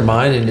sticks in your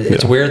mind, and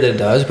it's weird that it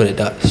does, but it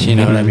does. You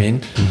know what I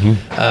mean?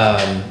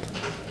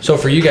 So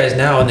for you guys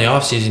now in the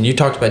off season, you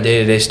talked about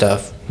day-to-day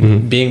stuff,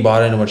 being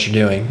bought into what you're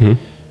doing,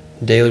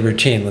 daily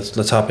routine.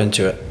 Let's hop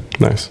into it.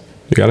 Nice.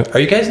 You got it? Are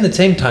you guys in the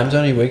same time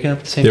zone? Are you waking up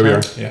at the same time? We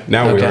are. Yeah.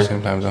 Now we are.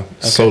 Same time zone.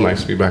 So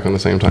nice to be back on the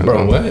same time Bro,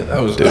 zone. what?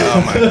 That was,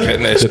 oh my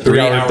goodness. The 3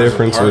 hour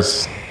difference apart.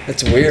 was,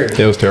 That's weird.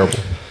 it was terrible.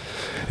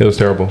 It was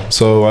terrible.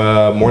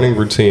 So morning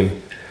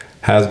routine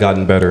has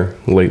gotten better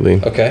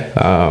lately. Okay.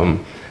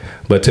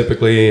 But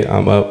typically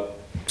I'm up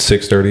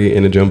 6:30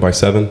 in the gym by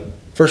 7.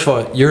 First of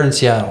all, you're in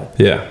Seattle.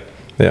 Yeah.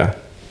 The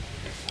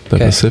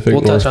Okay. Pacific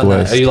We'll touch on that.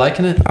 Northwest. Are you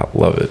liking it? I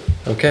love it.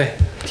 Okay.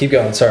 Keep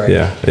going. Sorry.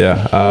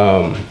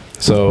 Yeah.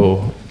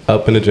 So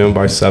up in the gym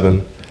by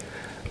 7,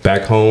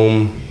 back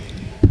home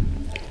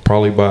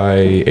probably by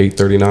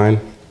 8:39.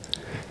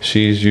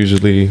 She's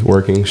usually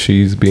working.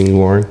 She's being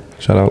Lauren.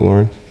 Shout out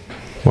Lauren,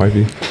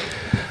 wifey.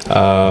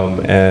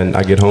 And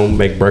I get home,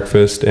 make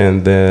breakfast,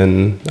 and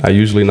then I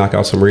usually knock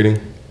out some reading.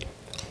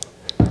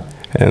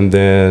 And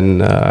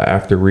then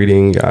after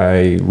reading,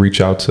 I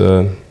reach out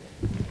to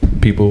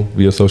people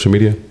via social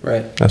media.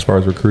 Right. As far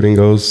as recruiting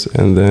goes,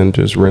 and then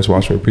just rinse,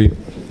 wash, and repeat.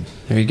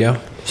 There you go.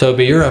 So,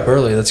 but you're up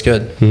early. That's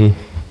good.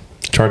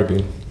 Try to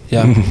be.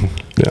 Yeah.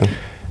 Yeah.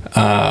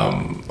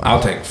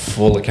 I'll take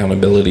full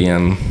accountability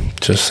and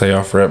just say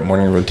off rip,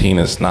 morning routine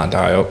is not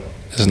dialed.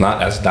 It's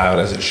not as dialed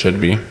as it should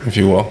be, if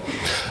you will.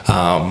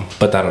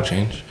 But that'll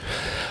change.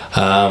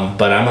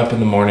 But I'm up in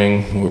the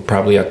morning. We're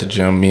probably at the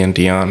gym, me and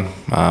Dion,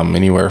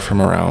 anywhere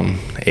from around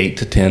 8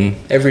 to 10.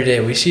 Every day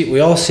we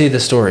all see the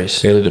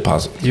stories. Daily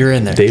deposit. You're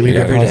in there. Daily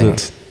every day.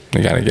 deposits.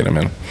 You got to get them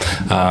in.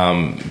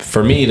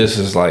 For me, this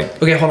is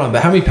like, Okay, hold on.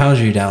 But how many pounds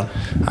are you down?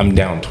 I'm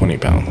down 20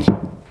 pounds.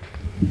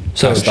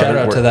 So I shout started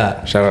out to work-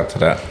 that. Shout out to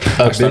that.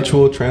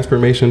 Eventual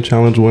Transformation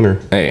Challenge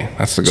winner. Hey,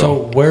 that's the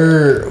goal.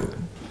 So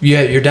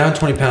you're down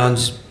 20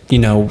 pounds.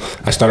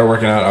 I started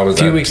working out. I was A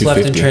few at weeks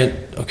left in 250.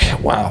 train.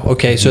 Okay, wow.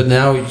 Okay, so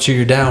now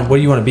you're down. What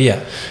do you want to be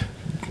at?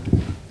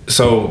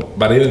 So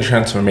by the end of the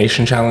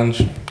transformation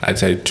challenge, I'd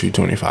say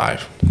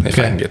 225 if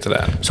Okay. I can get to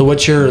that. So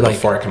what's your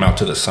Before I come out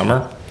to the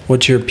summer.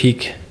 what's your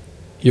peak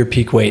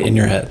weight in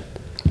your head?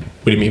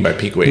 What do you mean by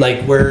peak weight?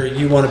 Like where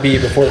you want to be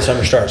before the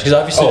summer starts? Because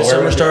obviously the where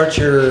summer would- starts.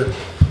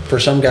 For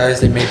some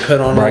guys, they may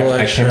put on a right, little I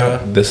came extra.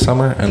 out this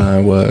summer and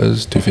I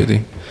was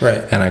 250.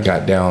 Right. And I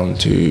got down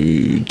to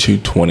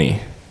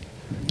 220.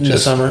 In the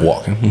summer?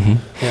 Walking.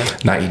 Yeah.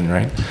 Not eating,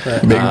 right?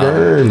 Right. Big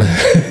Vern.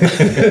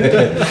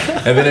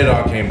 And then it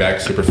all came back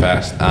super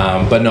fast.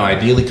 But no,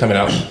 ideally coming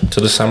out to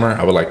the summer,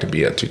 I would like to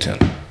be at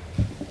 210.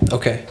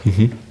 Okay. There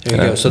you go.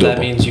 That's So that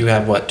doable. means you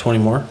have what, 20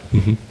 more?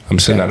 I'm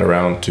sitting at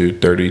around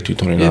 230,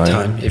 229. You have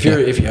time.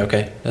 If you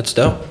okay, that's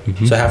dope.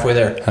 So halfway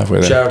there.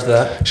 Halfway there. Shout out to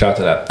that. Shout out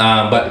to that.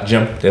 But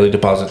gym, daily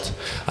deposits.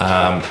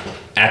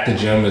 At the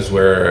gym is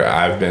where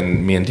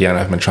me and Deanna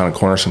have been trying to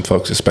corner some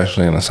folks,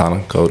 especially in the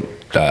sauna, called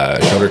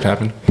shoulder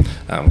tapping.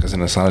 Because in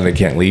the sauna they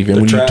can't leave.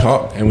 And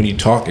when you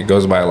talk, it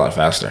goes by a lot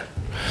faster.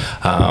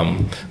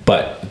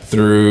 But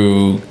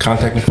through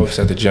contacting folks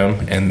at the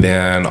gym, and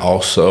then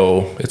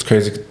also it's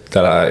crazy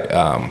that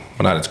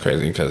not it's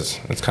crazy because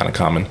it's kind of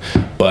common,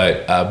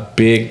 but a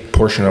big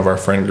portion of our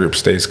friend group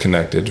stays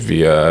connected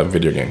via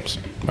video games,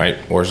 right?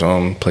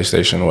 Warzone,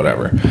 PlayStation,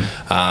 whatever.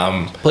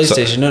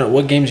 PlayStation. No,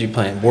 what games are you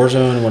playing?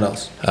 Warzone and what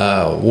else?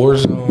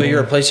 Warzone. But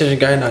you're a PlayStation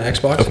guy, not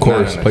Xbox? Of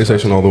course, No,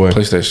 PlayStation all the way.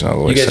 PlayStation all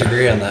the way. You guys sir.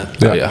 agree on that?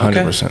 Yeah,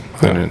 100%,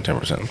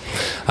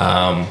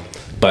 110%.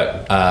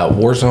 But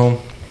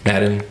Warzone,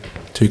 Madden,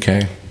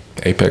 2K,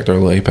 Apex, throw a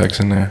little Apex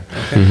in there.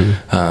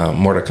 Okay.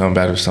 Mortal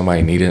Kombat if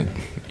somebody need it.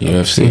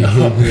 UFC.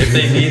 If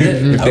they need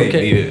it? If they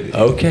Okay. need it.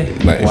 Okay.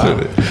 Nice.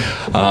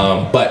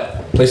 Wow.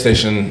 But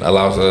PlayStation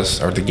allows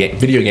us, or the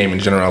video game in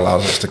general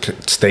allows us to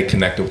stay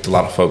connected with a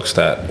lot of folks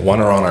that,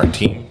 one, are on our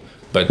team,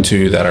 but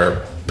two, that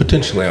are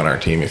potentially on our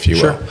team, if you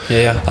will. Sure.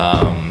 Yeah.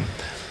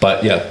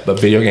 But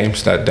video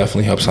games, that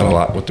definitely helps out a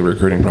lot with the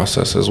recruiting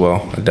process as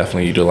well. I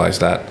definitely utilize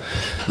that.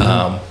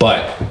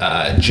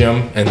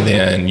 Gym, and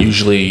then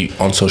usually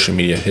on social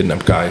media, hitting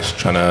up guys,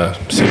 trying to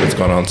see what's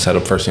going on, set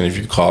up first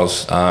interview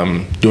calls,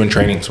 doing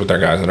trainings with our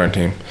guys on our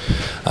team.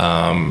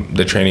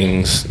 The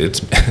trainings,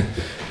 it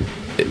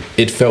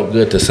felt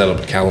good to set up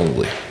the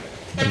Calendly.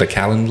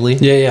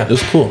 Yeah. It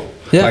was cool.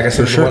 Yeah, like I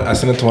said, for sure. I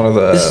sent it to one of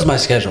the. This is my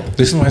schedule.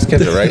 This is my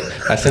schedule, right?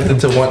 I sent it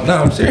to one. No,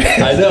 I'm serious.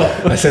 I know.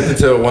 I sent it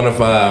to one of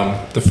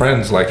the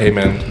friends. Like, hey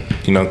man,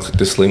 click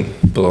this link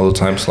below the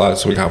time slot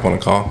so we can hop on a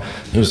call.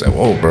 He was like,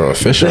 "Whoa, bro,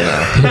 official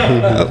now."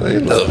 I was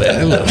like,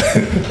 I love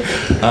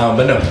it.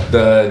 But no,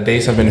 the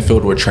days have been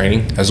filled with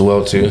training as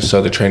well too.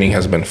 So the training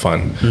has been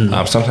fun.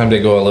 Sometimes they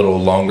go a little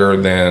longer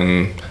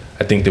than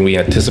I think we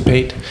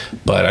anticipate,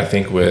 but I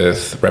think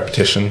with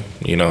repetition,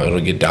 it'll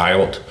get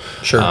dialed.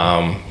 Sure.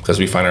 Because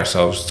we find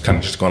ourselves kind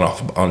of just going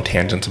off on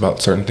tangents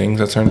about certain things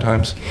at certain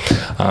times.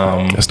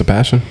 That's the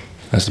passion.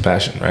 That's the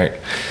passion, right?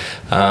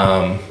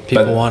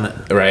 People want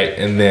it. Right.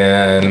 And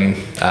then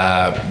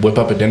whip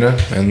up a dinner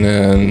and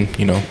then,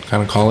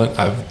 kind of call it.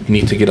 I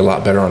need to get a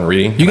lot better on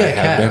reading. You got a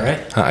cat,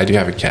 right? I do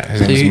have a cat.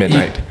 His name is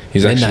Midnight.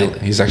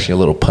 He's actually a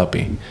little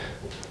puppy.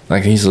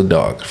 Like, he's a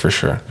dog for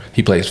sure.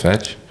 He plays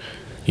fetch.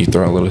 You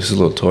throw his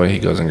little toy, he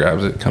goes and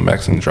grabs it, comes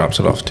back and drops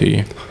it off to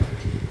you.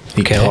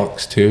 He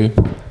talks too.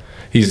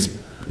 He's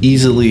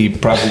easily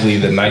probably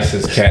the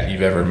nicest cat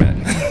you've ever met.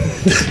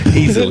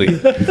 Easily.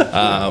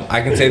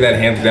 I can say that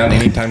hands down.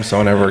 Anytime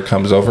someone ever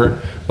comes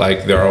over,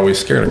 like, they're always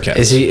scared of cats.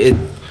 Is he?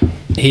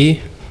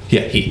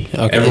 Yeah, he.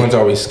 Okay. Everyone's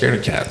always scared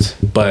of cats,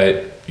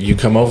 but you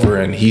come over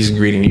and he's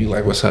greeting you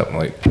like, "What's up?"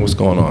 Like, "What's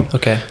going on?"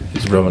 Okay.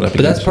 He's rubbing up.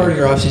 But that's part of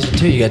your off season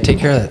too. You got to take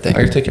care of that thing.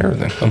 I can take care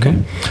of everything. Okay.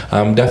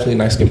 Definitely a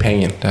nice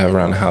companion to have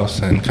around the house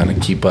and kind of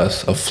keep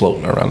us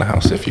afloat around the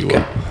house, if you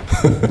will.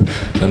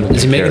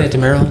 Is he making it to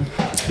Maryland?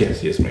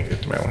 Yes, he is making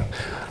it to Maryland.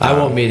 I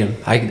won't meet him.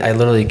 I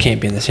literally can't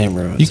be in the same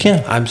room. You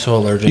can. I'm so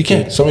allergic. You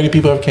can. So many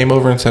people have came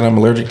over and said I'm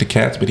allergic to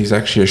cats, but he's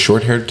actually a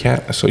short-haired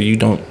cat, so you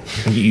won't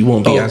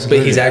be as. But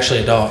he's actually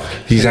a dog.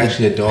 He's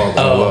actually a dog.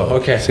 Oh,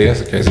 okay. See,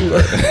 that's the crazy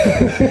part.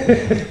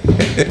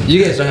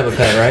 You guys don't have a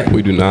pet, right?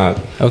 We do not.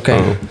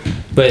 Okay.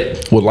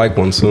 But Would like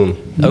one soon.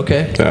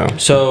 okay. Yeah.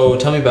 So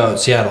tell me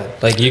about Seattle.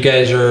 Like, you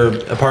guys are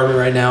apartment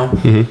right now.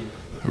 Mm-hmm.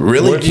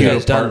 Really What have you cute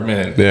guys done?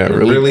 apartment. Yeah,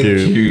 really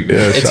cute.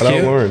 Yeah, It's shout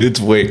cute? out Lauren. It's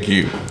way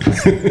cute.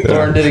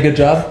 Lauren did a good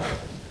job.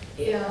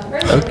 Yeah,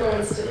 Vern did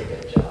a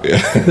good job.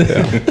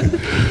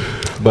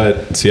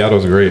 But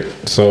Seattle's great.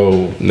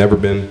 So never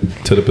been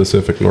to the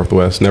Pacific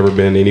Northwest. Never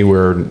been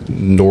anywhere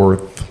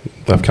north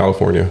of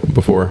California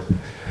before.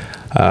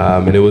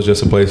 And it was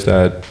just a place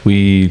that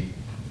we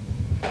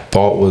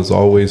thought was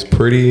always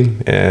pretty.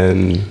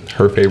 And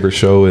her favorite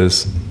show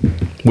is,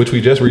 which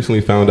we just recently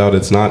found out,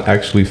 it's not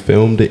actually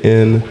filmed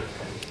in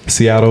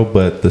Seattle,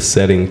 but the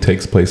setting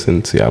takes place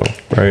in Seattle,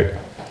 right?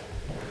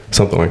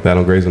 Something like that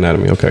on Grey's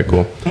Anatomy. Okay,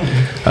 cool.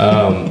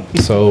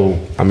 So,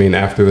 I mean,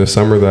 after the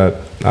summer that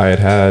I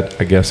had,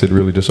 I guess it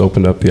really just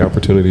opened up the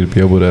opportunity to be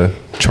able to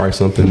try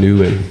something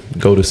new and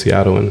go to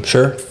Seattle and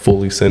Sure.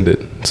 fully send it.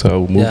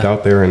 So moved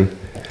out there and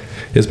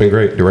it's been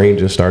great. The rain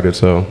just started,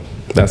 so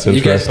that's You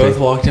guys interesting. both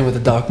walked in with the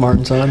Doc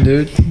Martens on,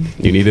 dude.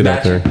 You need it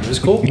out there. It was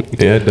cool.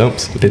 Yeah, it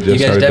dumps. It just You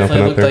guys started dumping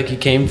definitely out looked there. like you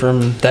came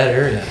from that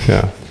area.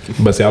 Yeah,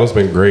 but Seattle's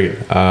been great.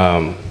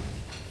 From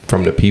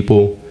the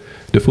people,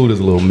 the food is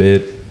a little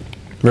mid.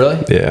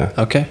 Really? Yeah.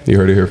 Okay. You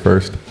heard it here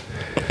first.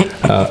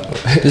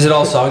 Is it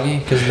all soggy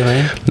because of the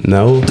rain?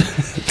 No,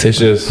 it's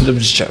just I'm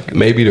just joking.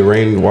 maybe the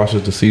rain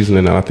washes the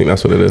seasoning out. I think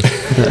that's what it is.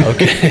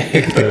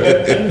 Okay.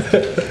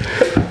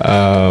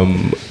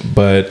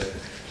 But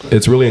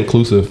it's really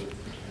inclusive,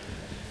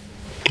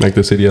 like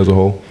the city as a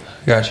whole.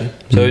 Gotcha.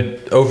 So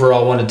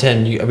overall, 1 to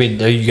 10.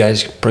 Are you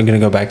guys going to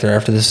go back there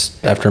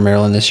after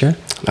Maryland this year?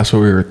 That's what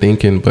we were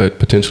thinking, but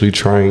potentially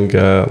trying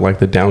like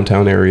the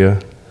downtown area.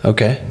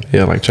 Okay.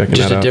 Yeah, like checking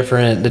Just that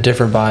out. the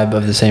different vibe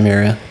of the same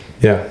area.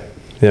 Yeah.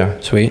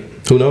 Sweet.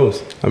 Who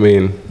knows? I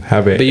mean,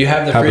 But you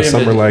have the freedom. a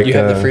summer like you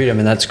have the freedom,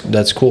 and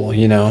that's cool.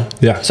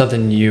 Yeah.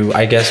 Something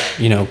I guess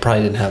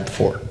probably didn't have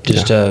before.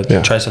 Just to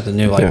try something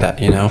new like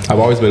that. I've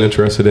always been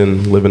interested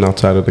in living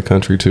outside of the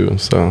country too,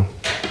 so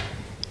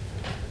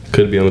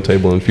could be on the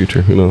table in the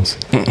future. Who knows?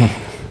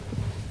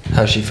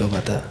 How does she feel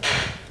about that?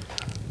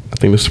 I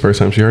think this is the first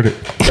time she heard it.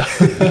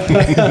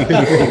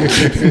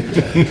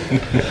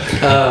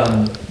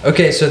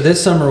 Okay, so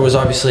this summer was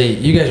obviously,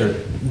 you guys are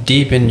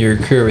deep in your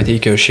career with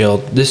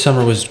Ecoshield. This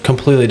summer was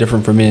completely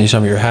different from any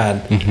summer you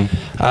had.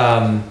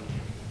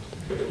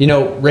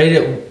 Rate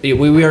it.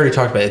 We already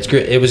talked about it. It's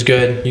good. It was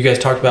good. You guys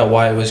talked about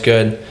why it was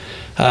good.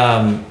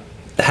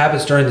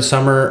 habits during the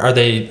summer, are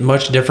they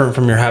much different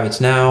from your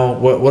habits now?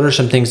 What are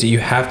some things that you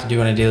have to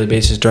do on a daily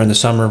basis during the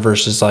summer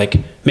versus like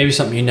maybe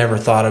something you never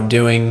thought of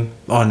doing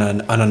on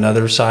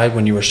another side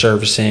when you were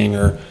servicing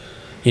or,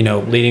 you know,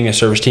 leading a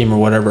service team or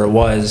whatever it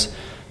was?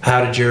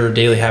 How did your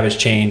daily habits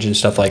change and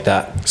stuff like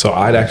that? So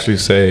I'd actually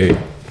say,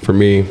 for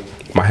me,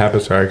 my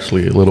habits are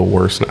actually a little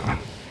worse now.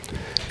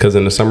 Because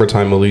in the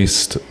summertime, at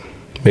least,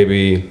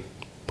 maybe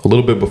a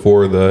little bit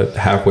before the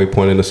halfway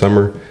point in the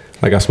summer,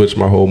 like I switched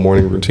my whole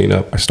morning routine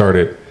up. I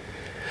started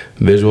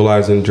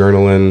visualizing,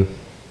 journaling,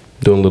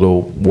 doing a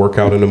little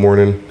workout in the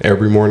morning,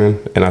 every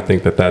morning. And I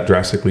think that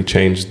drastically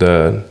changed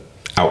the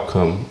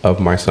outcome of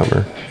my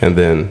summer. And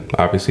then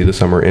obviously the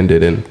summer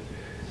ended and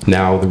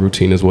now the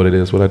routine is what it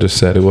is, what I just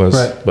said it was.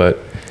 Right. But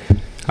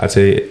I'd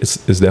say it's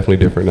definitely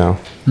different now.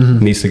 Mm-hmm.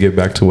 Needs to get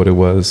back to what it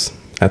was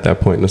at that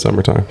point in the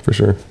summertime, for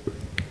sure.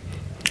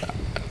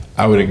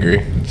 I would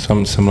agree.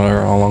 Something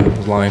similar along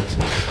those lines.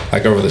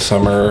 Like over the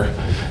summer,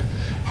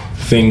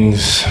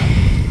 things,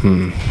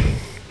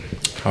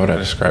 how would I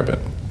describe it?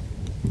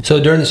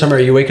 So during the summer, are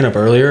you waking up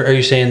earlier? Are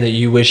you saying that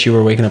you wish you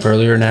were waking up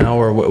earlier now,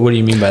 or what do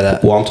you mean by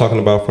that? Well, I'm talking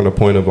about from the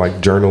point of like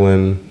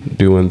journaling,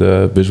 doing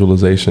the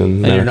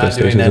visualization. And you're not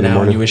doing that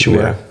now, and you wish you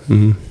were?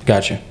 Mm-hmm.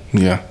 Gotcha.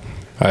 Yeah,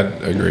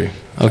 I'd agree.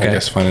 Okay. I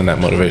guess finding that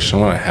motivation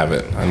when I have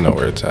it, I know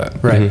where it's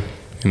at. Right.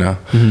 You know?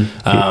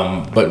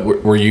 But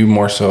were you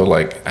more so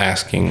like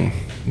asking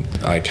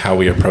like how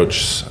we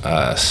approach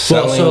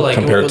selling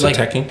compared to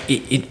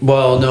teching?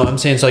 Well, no, I'm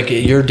saying it's like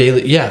your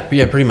daily, yeah,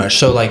 pretty much.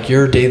 So like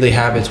your daily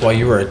habits while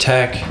you were a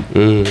tech,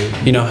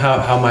 you know,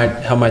 how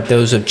might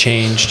those have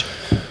changed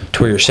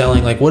to where you're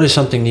selling? Like what is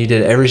something you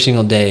did every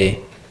single day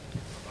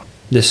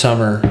this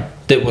summer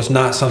that was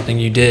not something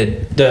you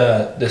did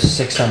the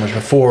 6 summers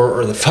before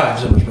or the 5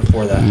 summers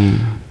before that?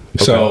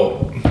 Okay.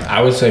 So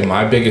I would say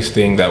my biggest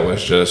thing that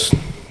was just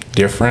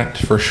different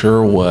for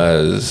sure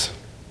was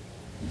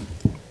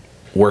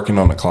working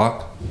on the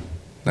clock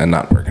and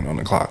not working on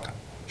the clock.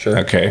 Sure.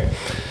 Okay.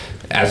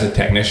 As a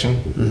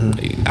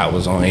technician, I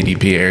was on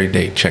ADP every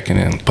day, checking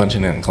in,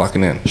 punching in,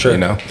 clocking in. Sure. You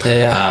know?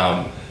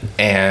 Yeah.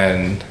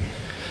 And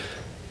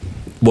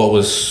what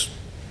was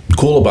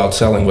cool about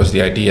selling was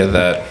the idea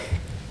that,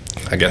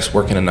 I guess,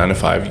 working a 9 to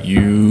 5,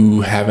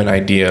 you have an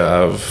idea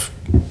of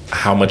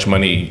how much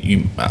money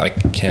you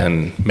like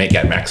can make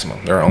at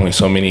maximum. There are only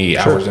so many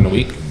hours in a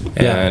week,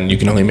 and you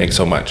can only make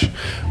so much.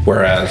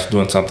 Whereas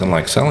doing something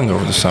like selling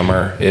over the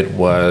summer, it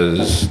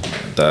was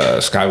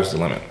the sky was the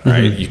limit,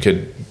 right? You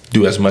could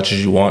do as much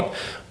as you want,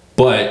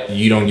 but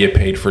you don't get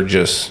paid for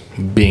just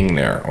being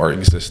there or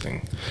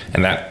existing.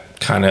 And that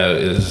kind of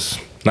is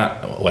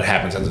not what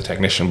happens as a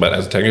technician, but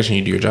as a technician,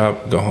 you do your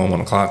job, go home on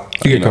the clock.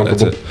 You get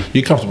comfortable. That's it.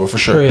 You get comfortable for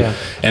sure. Sure, yeah.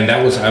 And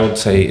that was, I would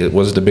say, it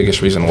was the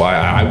biggest reason why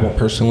I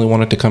personally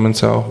wanted to come and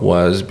sell,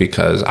 was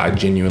because I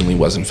genuinely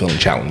wasn't feeling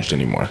challenged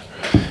anymore.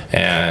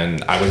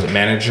 And I was a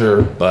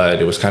manager, but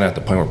it was kind of at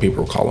the point where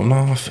people were calling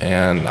off,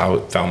 and I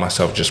found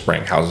myself just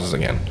spraying houses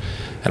again.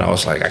 And I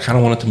was like, I kind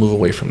of wanted to move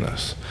away from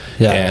this.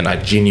 Yeah. And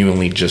I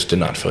genuinely just did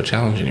not feel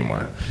challenged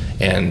anymore.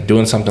 And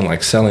doing something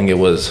like selling, it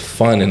was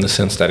fun in the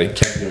sense that it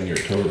kept you on your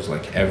toes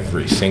like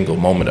every single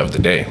moment of the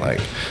day. Like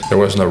there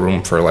was no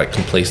room for like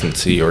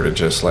complacency or to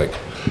just like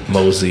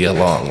mosey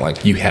along.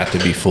 Like you had to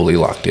be fully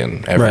locked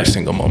in every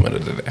single moment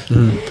of the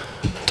day.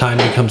 Time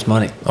becomes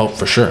money. Oh,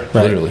 for sure.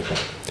 Right. Literally.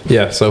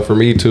 Yeah, so for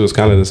me too, it's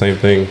kind of the same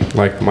thing.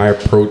 Like my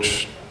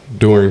approach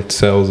during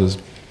sales is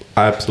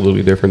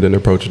absolutely different than the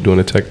approach of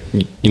doing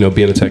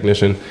being a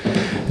technician.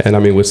 And I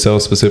mean, with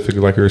sales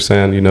specifically, like you were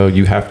saying, you know,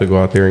 you have to go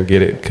out there and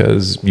get it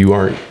because you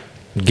aren't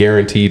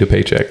guaranteed a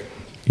paycheck.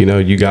 You know,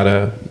 you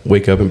gotta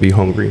wake up and be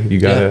hungry. You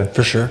gotta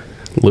for sure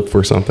look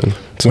for something.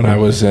 When I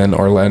was in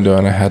Orlando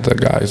and I had the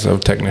guys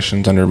of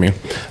technicians under me,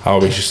 I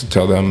always used to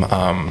tell them,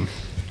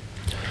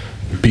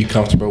 be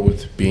comfortable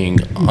with being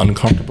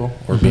uncomfortable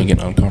or being in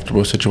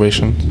uncomfortable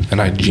situations.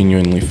 And I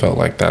genuinely felt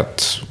like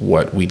that's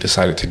what we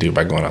decided to do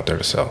by going out there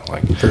to sell.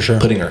 Like For sure.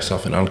 putting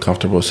ourselves in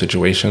uncomfortable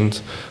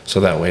situations. So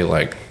that way,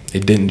 like,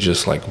 it didn't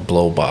just like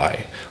blow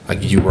by.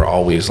 Like you were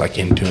always like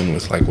in tune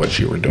with like what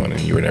you were doing and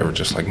you were never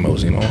just like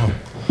moseying along.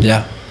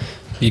 Yeah.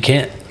 You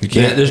can't. You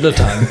can't. There's no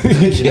time.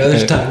 You know,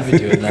 there's time to be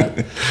doing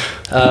that.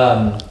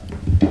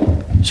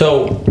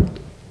 So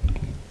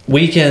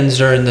weekends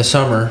during the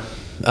summer,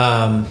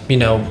 you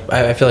know,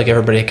 I feel like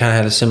everybody kind of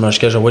had a similar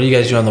schedule. What do you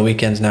guys do on the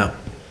weekends now?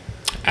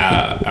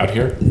 Out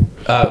here?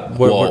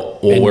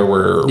 Where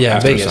we're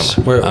after Vegas.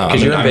 summer.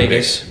 Because you're in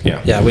Vegas.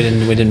 Yeah. We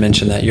didn't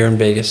mention that you're in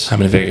Vegas.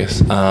 I'm in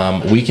Vegas.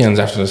 Weekends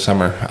after the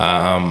summer,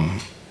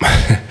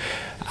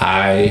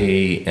 I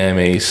am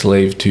a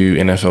slave to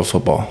NFL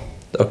football.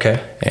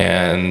 Okay.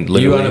 And You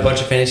literally, on a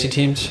bunch of fantasy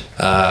teams?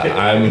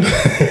 I'm not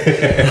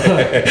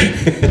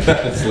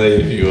a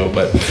slave, if you will,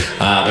 but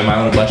am I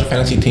on a bunch of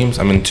fantasy teams?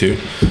 I'm in 2.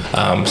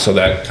 So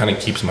that kind of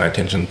keeps my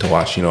attention to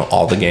watch, you know,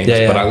 all the games.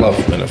 Yeah. But I love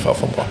NFL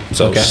football.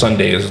 So Okay.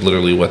 Sunday is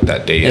literally what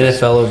that day is.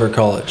 NFL over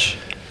college.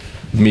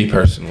 Me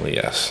personally,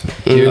 yes.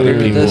 Do you Other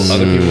agree with people, this?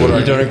 other people would You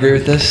argue. don't agree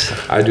with this?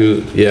 I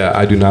do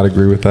not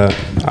agree with that.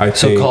 I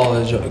So think,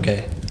 college,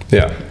 okay.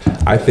 yeah,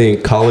 I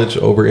think college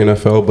over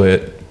NFL,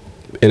 but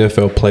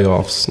NFL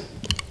playoffs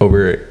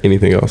over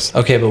anything else.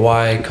 Okay, but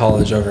why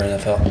college over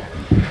NFL?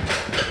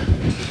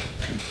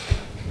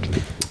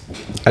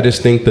 I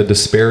just think the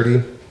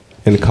disparity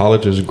in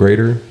college is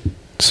greater,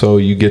 so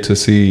you get to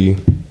see.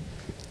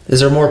 Is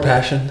there more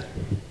passion?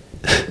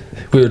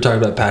 We were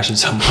talking about passion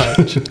so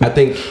much. I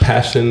think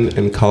passion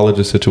in college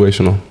is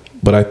situational,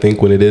 but I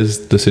think when it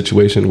is the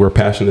situation where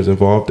passion is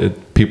involved,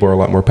 people are a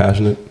lot more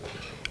passionate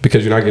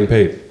because you're not getting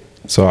paid.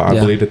 So I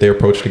believe that they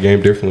approach the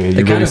game differently, and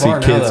They you kind really of see are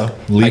now, kids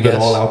though, leave I it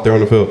all guess. out there on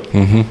the field.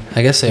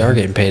 I guess they are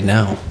getting paid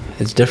now.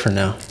 It's different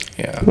now.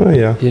 Yeah. Oh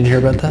yeah, You didn't hear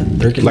about that?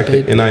 They're getting like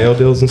the paid. NIL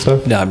deals and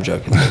stuff. No, I'm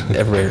joking.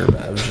 Everybody heard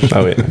about it. I was just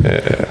Oh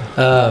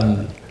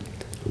yeah.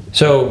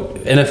 So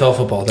NFL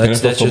football,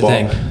 that's NFL your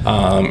thing.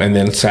 And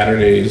then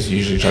Saturdays,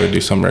 usually try to do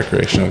some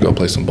recreational, go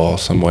play some ball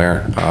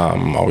somewhere.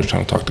 Always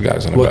trying to talk to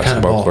guys on a What kind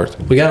of basketball ball?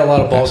 court. We got a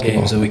lot of ball Basketball.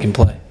 games that we can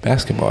play.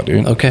 Basketball,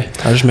 dude. Okay,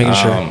 I was just making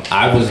sure.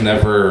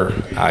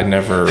 I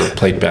never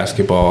played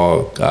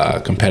basketball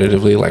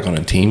competitively, like on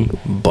a team,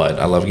 but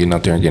I love getting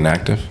out there and getting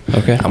active.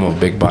 Okay. I'm a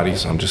big body,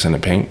 so I'm just in the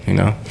paint,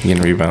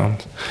 getting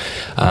rebounds.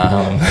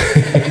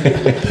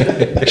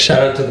 Shout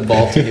out to the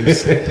ball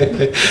teams.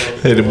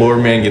 Hey, the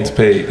board man gets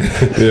paid.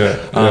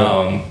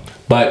 Yeah.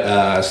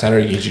 But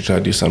Saturday, usually try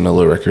to do something a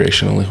little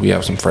recreationally. We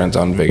have some friends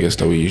out in Vegas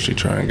that we usually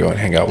try and go and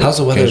hang out with. How's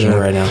the weather there occasionally.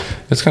 right now?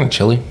 It's kind of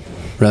chilly.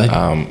 Really?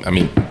 I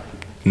mean,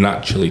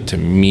 not chilly to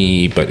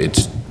me, but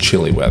it's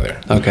chilly weather.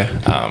 Okay.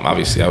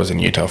 Obviously, I was in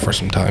Utah for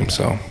some time,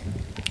 so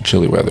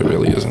chilly weather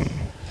really isn't.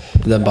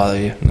 Doesn't bother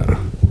you? No.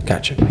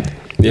 Gotcha.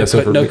 Yeah.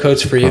 So for No me-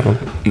 coats for you.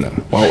 No.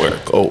 I'll wear a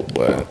coat,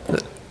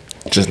 but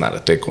just not a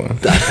thick one.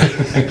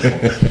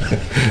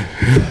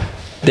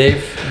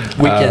 Dave,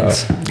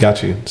 weekends.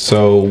 Got you.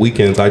 So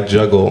weekends, I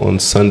juggle on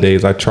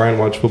Sundays. I try and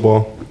watch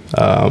football,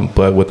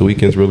 but what the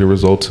weekends really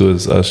result to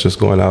is us just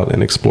going out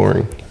and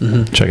exploring,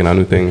 checking out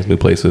new things, new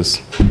places,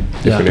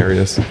 different Yeah.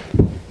 areas.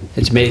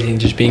 It's amazing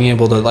just being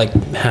able to like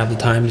have the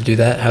time to do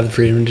that, have the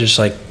freedom to just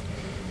like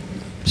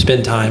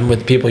spend time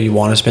with people you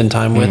want to spend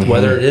time with,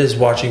 whether it is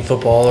watching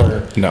football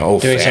or No,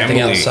 doing something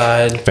family.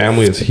 outside.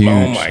 Family is huge.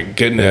 Oh my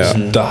goodness.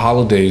 Yeah. The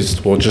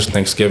holidays, well, just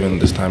Thanksgiving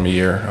this time of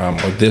year,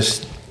 or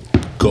this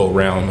go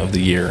round of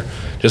the year,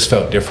 just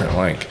felt different.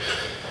 Like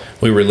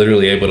we were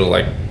literally able to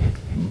like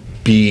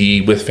be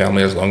with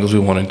family as long as we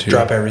wanted to.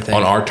 Drop everything.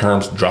 On our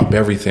terms, drop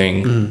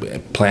everything,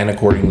 plan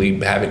accordingly,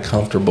 have it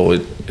comfortable.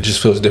 It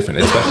just feels different,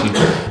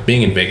 especially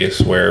being in Vegas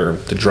where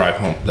the drive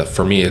home, that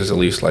for me is at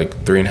least like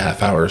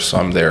 3.5 hours. So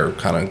I'm there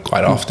kind of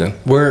quite often.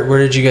 Where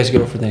did you guys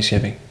go for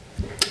Thanksgiving?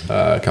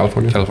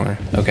 California. California.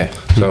 Okay.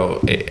 So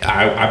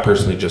I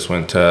personally just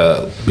went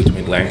to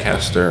between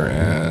Lancaster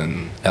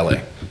and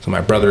LA. So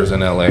my brother's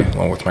in LA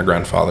along with my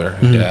grandfather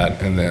and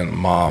dad, and then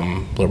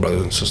mom, little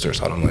brothers and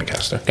sisters out in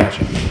Lancaster.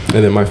 Gotcha.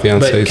 And then my But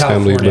fiance's family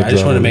California, lives I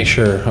just want to on- make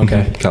sure. Okay.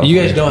 You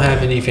California. guys don't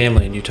have any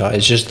family in Utah.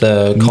 It's just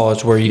the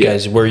college where you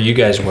guys were.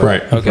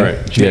 Right. Okay.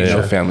 Right. Yeah,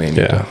 no family in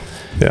Utah.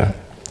 Yeah.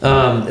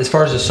 As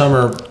far as the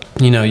summer,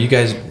 you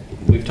guys,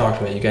 we've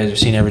talked about. You guys have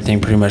seen everything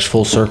pretty much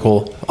full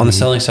circle. On the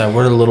selling side,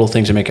 what are the little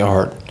things that make it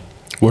hard?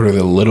 What are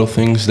the little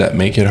things that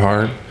make it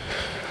hard?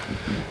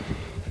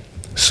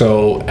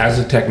 So, as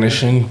a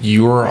technician,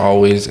 you are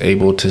always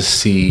able to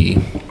see.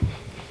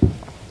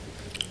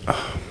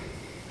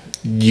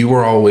 You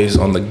are always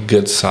on the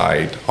good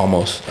side,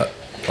 almost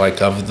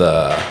like of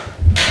the A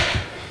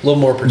little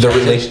more the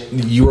perspective.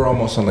 relation. You were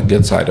almost on the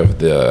good side of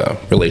the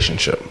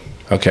relationship,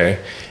 okay?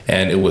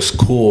 And it was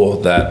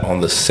cool that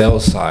on the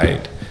sales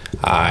side,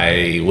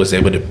 I was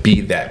able to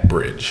be that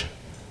bridge.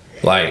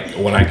 Like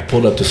when I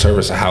pulled up to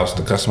service a house,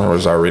 the customer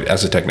was already,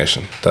 as a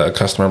technician, the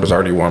customer was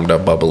already warmed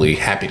up, bubbly,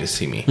 happy to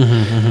see me.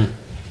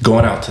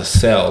 Going out to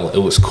sell, it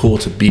was cool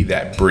to be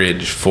that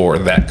bridge for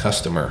that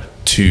customer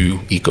to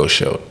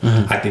Ecoshield.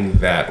 I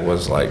think that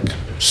was like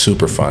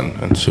super fun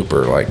and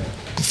super like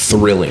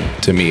thrilling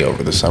to me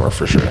over the summer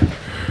for sure.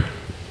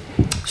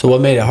 So what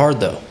made it hard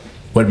though?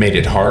 What made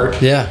it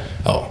hard? Yeah.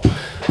 Oh,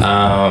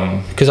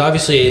 Because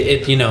obviously,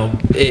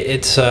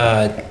 it's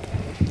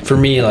for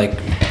me like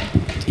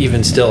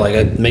even still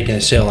like making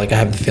a sale. Like I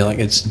have the feeling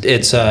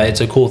it's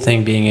a cool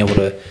thing being able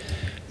to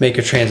make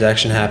a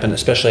transaction happen,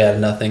 especially out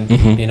of nothing.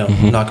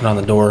 Knocking on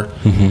the door.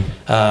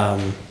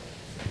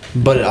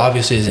 But it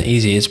obviously isn't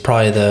easy. It's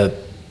probably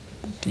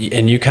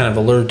and you kind of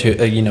alluded to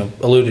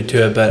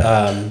it,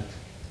 but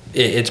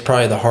it's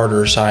probably the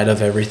harder side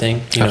of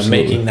everything. Absolutely.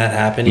 Making that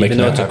happen, Making even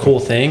though that it's happen. a cool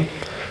thing,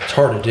 it's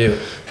hard to do.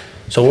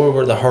 So what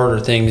were the harder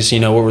things?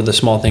 What were the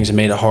small things that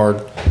made it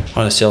hard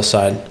on a sales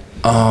side?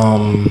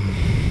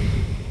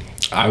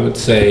 I would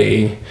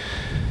say,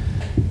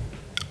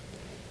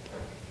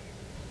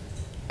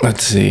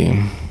 let's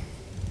see.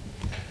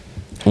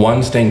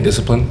 One, staying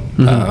disciplined,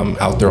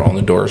 out there on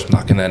the doors,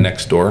 knocking that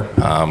next door.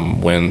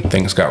 When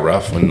things got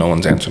rough, when no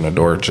one's answering the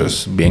door,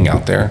 just being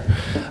out there.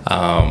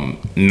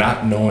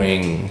 Not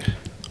knowing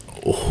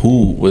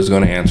who was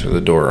going to answer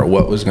the door or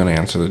what was going to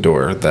answer the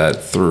door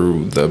that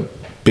threw the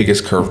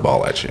biggest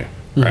curveball at you,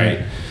 right?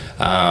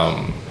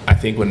 I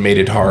think what made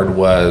it hard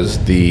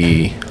was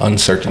the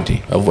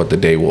uncertainty of what the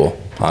day will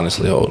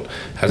honestly hold.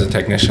 As a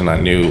technician, I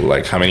knew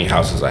like how many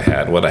houses I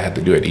had, what I had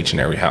to do at each and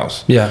every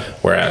house. Yeah.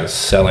 Whereas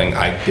selling,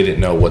 I didn't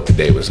know what the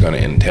day was going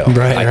to entail.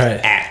 Right, like, right.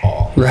 At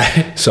all.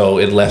 Right. So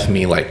it left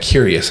me like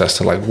curious as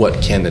to like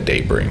what can the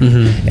day bring,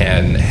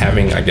 and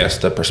having, I guess,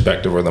 the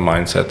perspective or the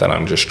mindset that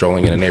I'm just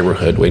strolling in a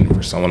neighborhood waiting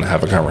for someone to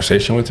have a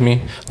conversation with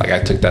me. Like I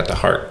took that to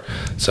heart.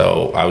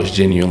 So I was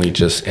genuinely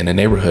just in a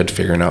neighborhood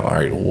figuring out, all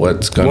right,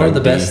 what's going to One of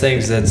the best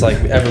things that's like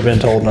ever been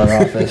told in our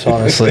office,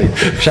 honestly.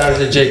 Shout out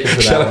to Jacob for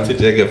that Shout out one. to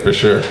Jacob for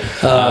sure.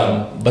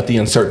 But the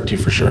uncertainty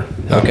for sure.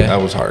 Okay. That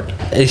was hard.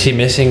 Is he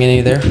missing any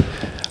there?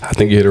 I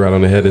think you hit it right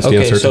on the head. It's the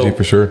uncertainty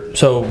for sure.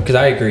 So, because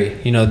I agree,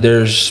 you know,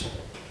 there's,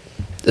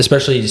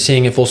 especially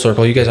seeing it full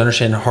circle, you guys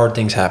understand hard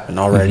things happen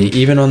already.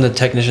 Even on the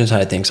technician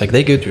side of things, like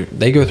they go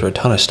through a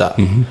ton of stuff.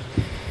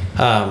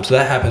 So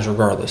that happens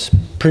regardless.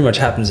 Pretty much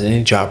happens in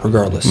any job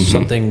regardless.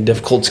 Something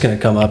difficult's going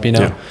to come up, you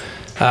know.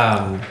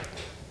 Yeah.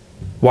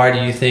 Why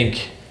do you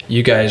think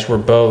you guys were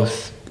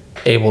both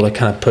able to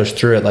kind of push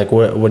through it? Like,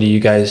 what do you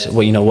guys,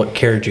 what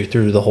carried you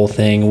through the whole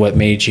thing? What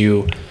made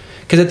you?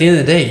 Because at the end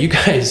of the day, you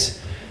guys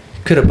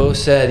could have both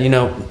said,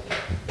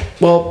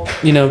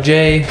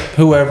 Jay,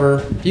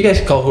 whoever, you guys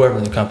can call whoever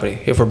in the company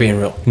if we're being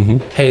real.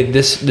 Hey,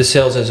 the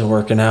sales isn't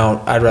working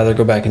out. I'd rather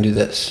go back and do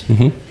this.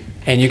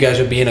 And you guys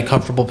would be in a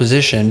comfortable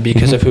position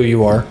because of who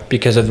you are,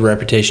 because of the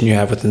reputation you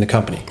have within the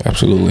company.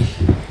 Absolutely.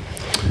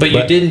 But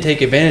you didn't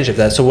take advantage of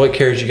that. So what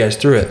carries you guys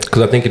through it?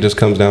 Because I think it just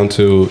comes down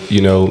to,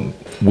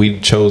 we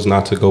chose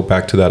not to go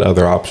back to that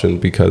other option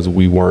because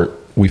we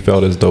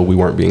felt as though we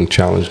weren't being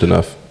challenged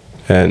enough.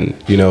 And,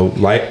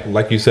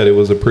 like you said, it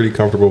was a pretty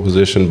comfortable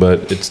position,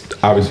 but it's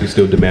obviously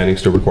still demanding,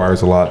 still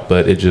requires a lot,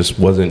 but it just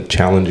wasn't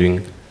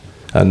challenging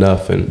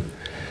enough, and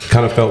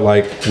kind of felt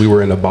like we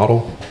were in a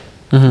bottle,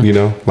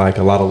 like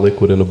a lot of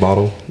liquid in a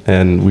bottle,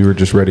 and we were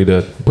just ready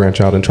to branch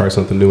out and try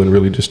something new and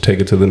really just take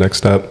it to the next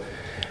step.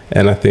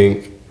 And I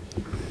think,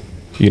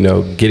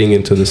 getting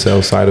into the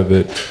sales side of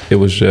it, it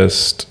was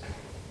just,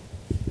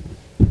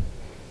 what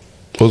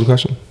was the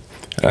question?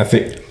 I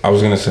think I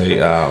was going to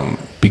say,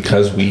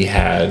 because we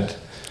had...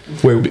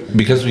 What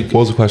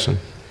was the question?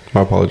 My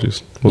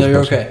apologies. No, you're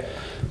okay.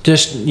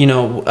 Just,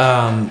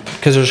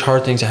 because there's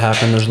hard things that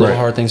happen. There's little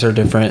hard things that are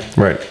different.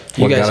 Right.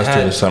 You What guys got us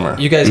to the summer?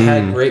 You guys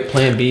had great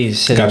plan Bs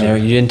sitting there.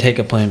 You didn't take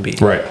a plan B.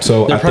 Right.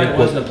 So There I probably think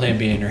wasn't a plan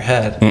B in your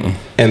head.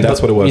 and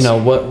that's what it was.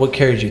 What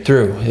carried you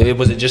through?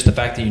 Was it just the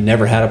fact that you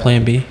never had a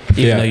plan B?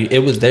 Even though it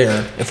was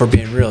there. If we're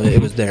being real,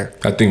 it was there.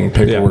 I think when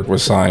paperwork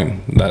was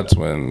signed, that's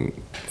when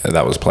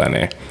that was plan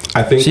A.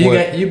 I think So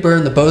you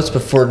burned the boats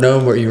before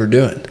knowing what you were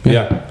doing.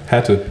 Yeah,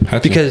 had to.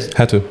 Because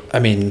Had to. I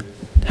mean,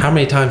 how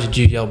many times did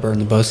you yell "burn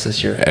the boats"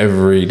 this year?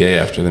 Every day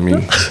after the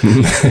meeting.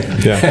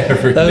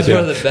 That was one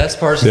of the best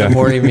parts of the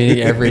morning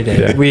meeting every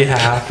day. Yeah. We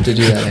have to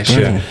do that next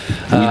year.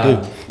 We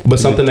do. But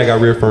something that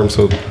got reaffirmed,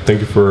 so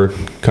thank you for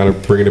kind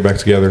of bringing it back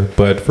together.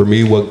 But for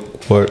me,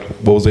 what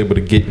was able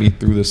to get me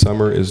through the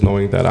summer is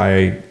knowing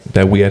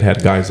that we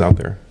had guys out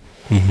there.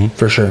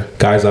 For sure.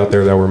 Guys out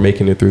there that were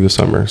making it through the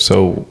summer.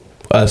 So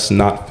us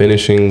not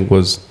finishing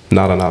was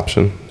not an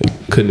option. It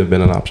couldn't have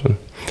been an option.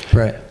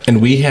 Right.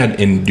 And we had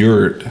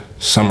endured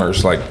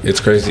summers, like, it's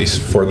crazy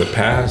for the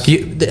past.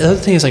 The other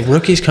thing is, like,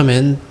 rookies come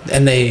in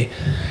and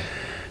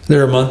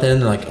they're a month in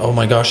and they're like, oh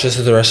my gosh, this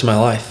is the rest of my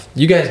life.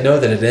 You guys know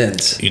that it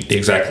ends.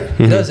 Exactly.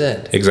 It does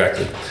end.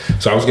 Exactly.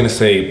 So I was going to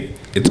say,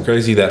 it's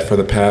crazy that for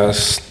the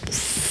past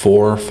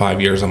 4 or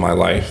 5 years of my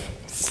life,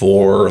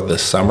 for the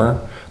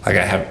summer, like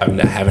I haven't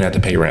had to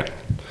pay rent.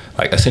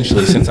 Like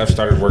essentially, since I've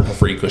started working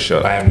for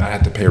Ecoshield, I have not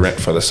had to pay rent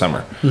for the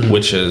summer,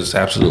 which is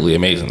absolutely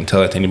amazing.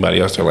 Tell that to anybody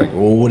else, they're like,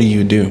 well, what do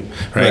you do?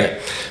 Right?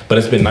 But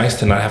it's been nice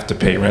to not have to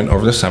pay rent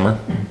over the summer.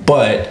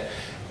 But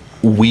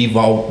we've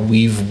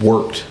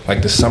worked,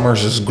 like the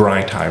summers is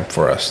grind time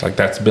for us. Like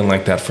that's been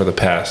like that for the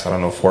past, 4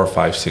 or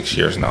 5, 6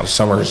 years now.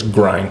 Summer is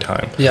grind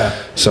time. Yeah.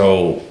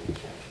 So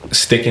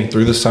sticking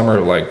through the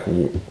summer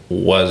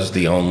was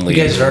the only.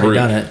 You guys have already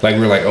done it. Like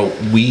we're like, oh,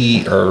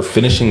 we are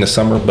finishing the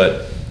summer,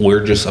 but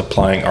we're just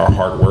applying our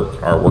hard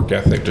work, our work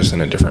ethic, just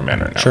in a different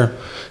manner now. Sure.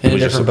 In a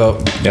different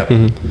boat.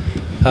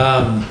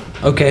 Yeah.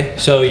 Okay,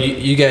 so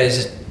you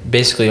guys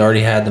basically already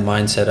had the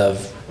mindset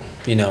of,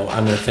 I'm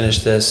going to finish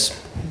this.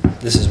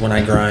 This is when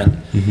I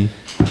grind.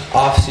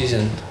 Off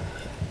season,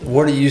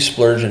 what are you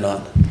splurging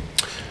on?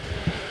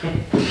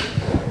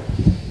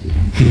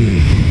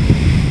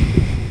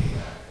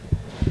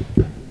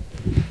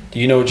 Do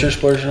you know what you're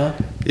splurging on?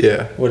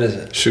 Yeah. What is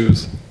it?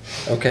 Shoes.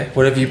 Okay.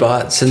 What have you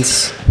bought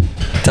since?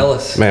 Tell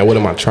us. Man, what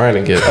am I trying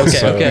to get?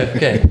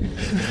 Okay.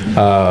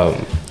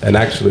 And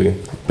actually,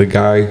 the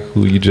guy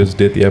who you just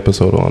did the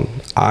episode on,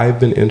 I've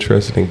been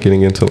interested in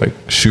getting into like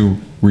shoe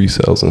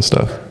resales and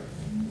stuff.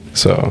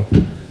 So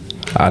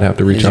I'd have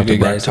to reach He's a out to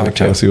good guy to Braxton talk and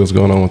kind of to. see what's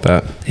going on with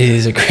that.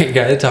 He's a great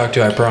guy to talk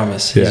to, I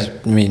promise. Yeah.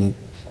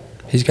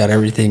 He's got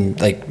everything,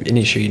 like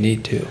any shoe you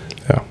need to.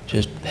 Yeah.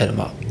 Just hit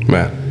him up.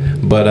 Man,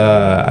 But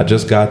I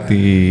just got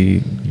the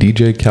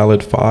DJ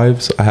Khaled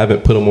 5s. I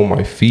haven't put them on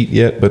my feet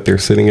yet, but they're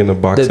sitting in the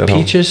box The at home.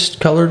 peaches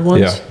colored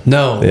ones? Yeah.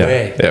 No Yeah,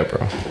 way. yeah,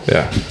 bro.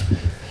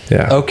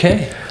 Yeah.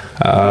 Okay.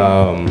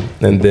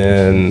 And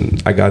then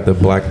I got the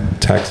Black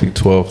Taxi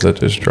 12 that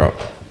just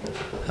dropped.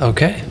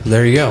 Okay.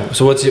 There you go.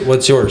 So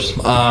what's yours?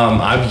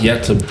 I've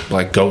yet to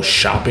like go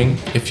shopping,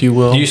 if you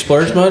will. Do you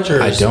splurge much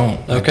or? I don't.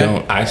 Okay. I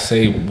don't. I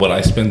say what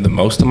I spend the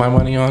most of my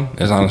money on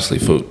is honestly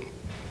food.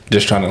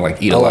 Just trying to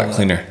like eat a lot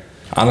cleaner.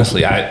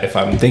 Honestly, if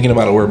I'm thinking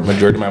about where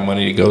majority of my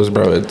money goes,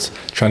 bro, it's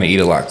trying to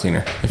eat a lot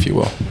cleaner, if you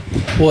will.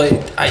 Well,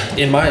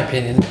 in my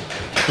opinion,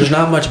 there's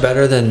not much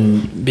better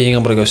than being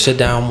able to go sit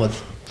down with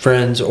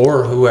friends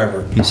or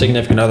whoever,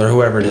 significant other,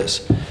 whoever it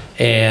is,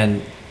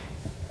 and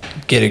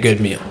get a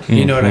good meal.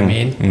 You know what I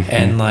mean?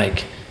 And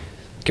like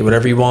get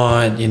whatever you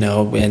want, you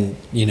know, and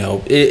you know,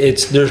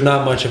 there's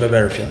not much of a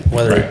better feeling.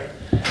 Whether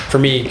for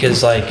me,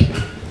 because like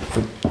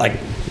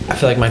I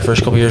feel like my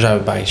first couple years I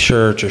would buy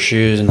shirts or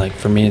shoes, and like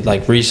for me,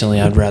 like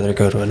recently I'd rather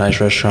go to a nice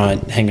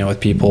restaurant, hang out with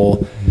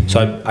people.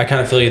 So I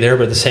kind of feel you there,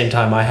 but at the same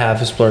time I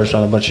have splurged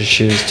on a bunch of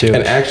shoes too.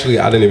 And actually,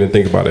 I didn't even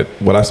think about it.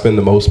 What I spend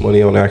the most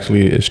money on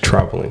actually is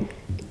traveling.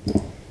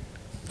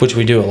 Which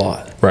we do a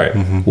lot. Right.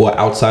 Well,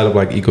 outside of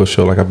like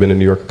Ecoshield, like I've been in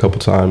New York a couple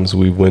times.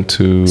 We went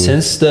to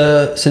Since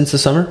the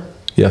summer?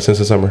 Yeah, since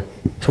the summer.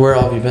 So where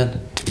all have you been?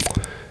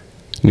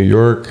 New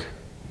York.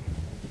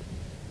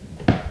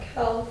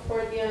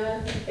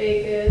 California,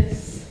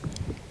 Vegas.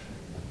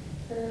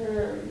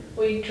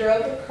 We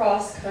drove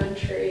across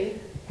country.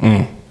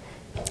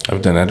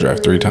 I've done that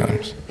drive 3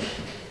 times.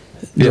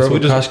 Yeah, Drove so we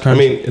across just, I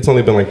country? mean, it's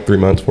only been like 3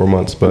 months, 4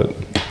 months, but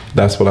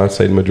that's what I'd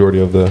say the majority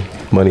of the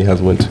money has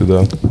went to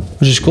the.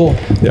 Which is cool.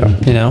 Yeah.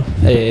 You know,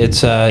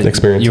 it's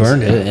Experiences. you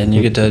earned it, and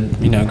you get to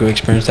go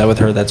experience that with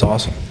her. That's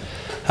awesome.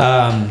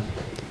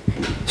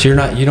 So you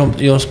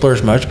don't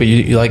splurge much, but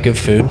you like good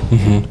food,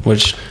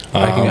 which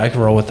I can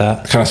roll with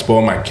that. Kind of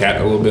spoil my cat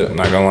a little bit, I'm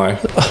not gonna lie.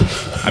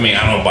 I mean,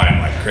 I don't buy him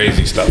like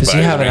crazy stuff. Does but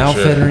he I have an just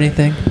make outfit sure. or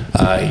anything?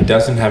 He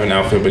doesn't have an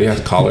outfit, but he has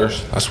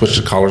collars. I switch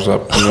the collars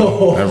up,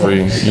 every,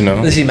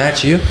 Does he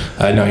match you?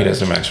 No, he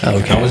doesn't match me.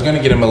 Okay. I was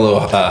gonna get him a little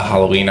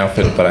Halloween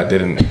outfit, but I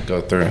didn't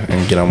go through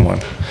and get him one.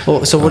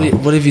 Well, so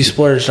what have you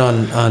splurged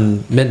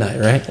on Midnight,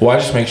 right? Well, I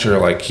just make sure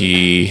like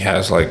he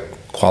has like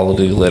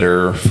quality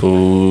litter,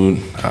 food,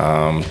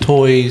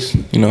 toys,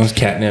 his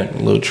catnip,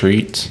 little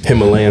treats.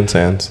 Himalayan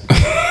sands.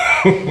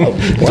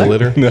 The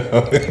litter?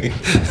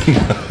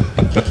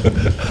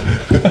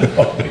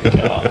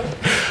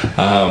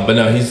 But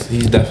no, he's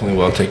definitely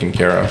well taken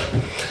care of.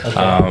 Okay.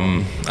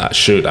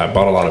 I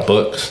bought a lot of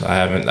books. I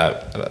haven't.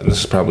 This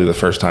is probably the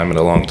first time in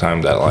a long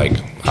time that like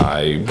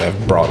I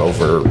have brought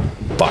over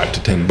 5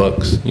 to 10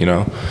 books.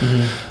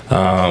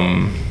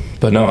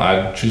 But no,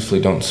 I truthfully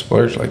don't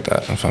splurge like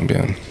that. If I'm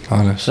being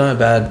honest, It's not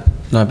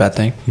a bad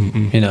thing.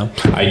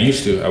 I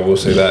used to. I will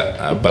say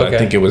that, but Okay. I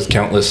think it was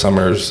countless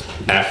summers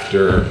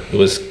after. It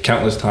was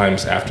countless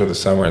times after the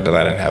summer that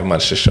I didn't have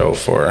much to show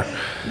for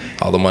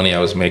all the money I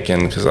was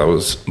making because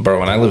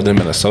when I lived in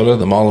Minnesota,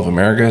 the Mall of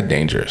America,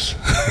 dangerous.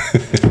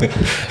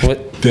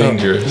 What?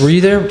 Dangerous. Were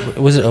you there?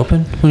 Was it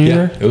open when you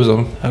were there? It was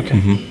open.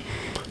 Okay.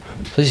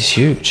 This is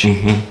huge.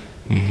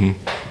 I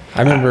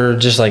remember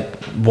just like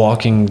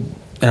walking,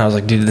 and I was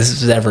like, dude, this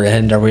is never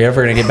end. Are we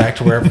ever going to get back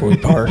to wherever we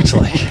parked?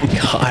 Like,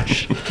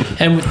 gosh.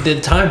 And the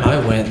time I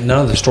went, none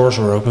of the stores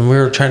were open. We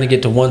were trying to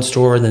get to one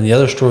store, and then the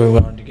other store we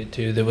wanted to get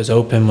to that was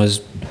open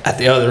was at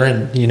the other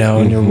end,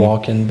 and you're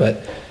walking,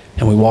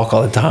 and we walk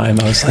all the time.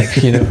 I was like,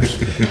 can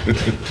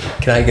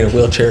I get a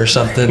wheelchair or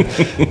something?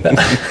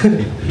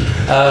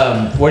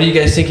 What do you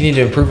guys think you need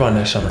to improve on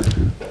next summer?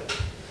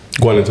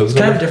 Going into the It's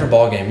kind of summer? a different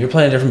ball game. You're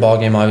playing a different ball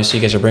game. Obviously,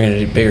 you guys are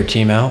bringing a bigger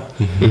team out.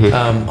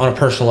 On a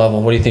personal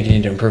level, what do you think you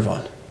need to improve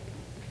on?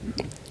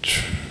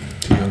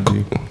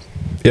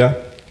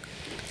 Yeah.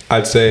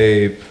 I'd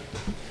say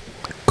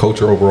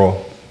culture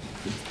overall.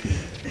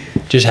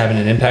 Just having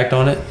an impact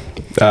on it.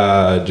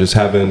 Just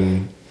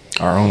having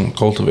Our own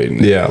cultivating.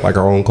 like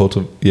our own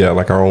culture. Yeah,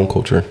 like our own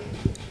culture.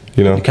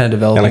 You're kind of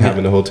developing and like it.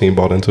 having the whole team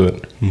bought into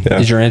it. Yeah.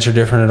 Is your answer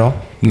different at all?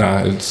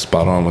 Nah, it's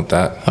spot on with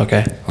that.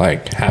 Okay.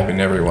 Like having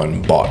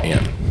everyone bought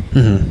in.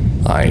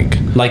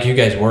 Like you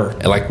guys were.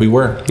 Like we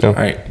were. Yeah.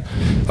 Right.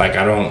 Like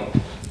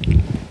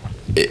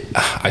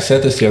I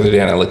said this the other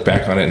day and I look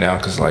back on it now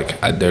because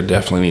there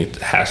definitely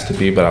has to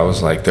be, but I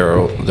was like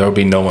there'll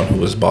be no one who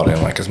was bought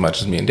in like as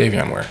much as me and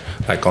Davion were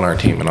like on our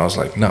team, and I was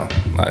like, no,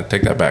 I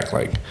take that back.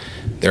 Like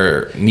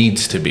there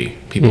needs to be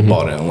people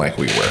bought in like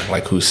we were,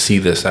 like who see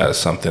this as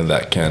something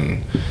that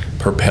can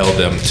propel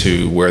them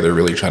to where they're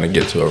really trying to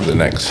get to over the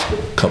next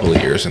couple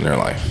of years in their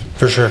life.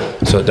 For sure.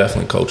 So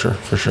definitely culture,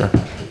 for sure.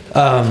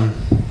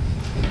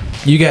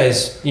 You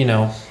guys, you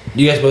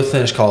guys both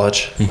finished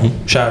college.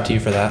 Shout out to you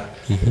for that.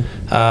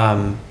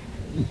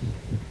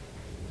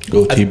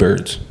 Go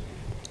T-Birds.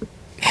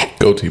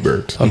 Go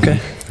T-Birds. Okay.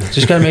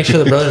 Just got to make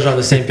sure the brothers are on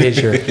the same page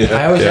here.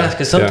 I always ask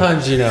because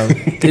sometimes,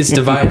 it's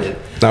divided.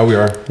 Now we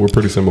are. We're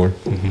pretty similar.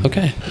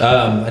 Okay.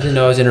 I didn't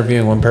know I was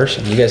interviewing one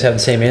person. You guys have the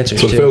same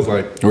answers So it too. feels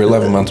like. We're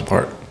 11 months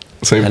apart.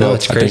 Same I know,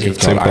 thoughts. it's I think crazy.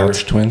 it's called Same Irish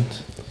thoughts.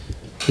 twins.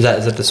 Is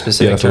that the Yeah,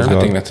 specific that's what it's term? I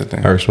called. think that's the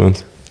thing. Irish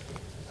twins.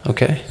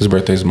 Okay. His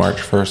birthday's March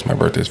 1st. My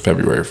birthday's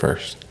February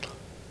 1st.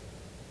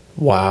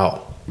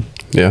 Wow.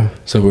 Yeah.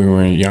 So when we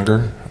were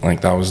younger,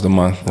 like that was the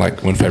month,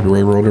 like when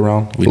February rolled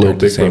around, we A little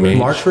turned the big same brother. age.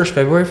 March 1st,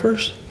 February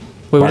 1st?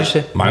 Wait, what did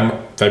you say? Mine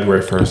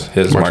February 1st,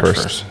 his March March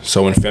 1st. 1st.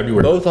 So in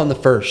February, Both on the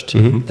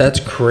 1st. That's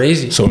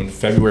crazy. so when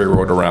February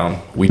rolled around,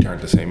 we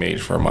turned the same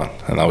age for a month,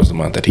 and that was the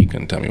month that he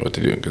couldn't tell me what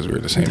to do because we were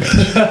the same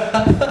age.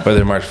 But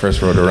then March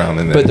 1st rolled around,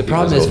 and then But the he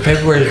problem was is over.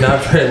 February is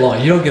not very long.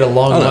 You don't get a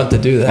long month to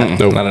do that.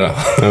 Nope. Not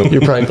at all.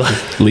 You're probably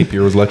glad. Leap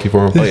year was lucky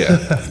for him. Oh yeah,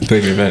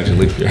 taking advantage of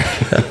leap year.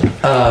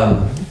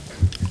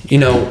 You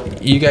know,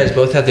 you guys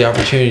both had the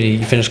opportunity,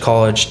 you finished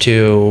college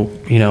to,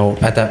 you know,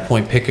 at that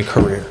point, pick a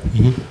career.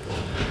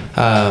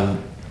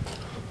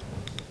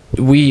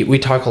 We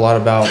talk a lot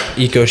about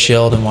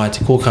Ecoshield and why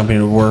it's a cool company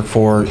to work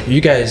for.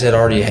 You guys had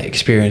already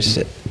experienced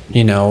it,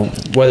 you know,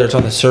 whether it's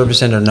on the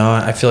service end or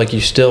not. I feel like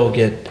you still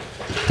get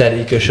that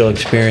Ecoshield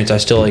experience. I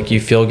still like you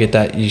still get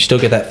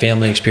that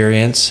family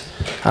experience.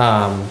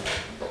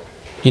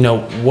 You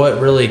know,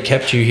 what really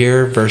kept you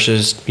here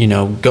versus, you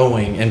know,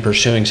 going and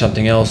pursuing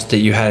something else that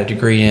you had a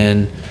degree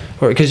in,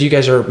 or because you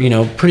guys are, you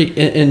know, pretty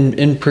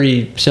in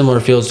pretty similar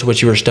fields to what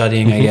you were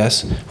studying, I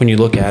guess, when you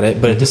look at it.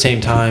 But at the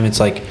same time, it's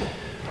like,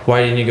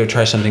 why didn't you go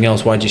try something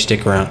else? Why'd you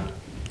stick around?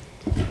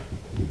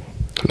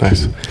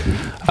 Nice.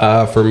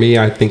 For me,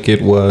 I think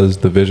it was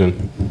the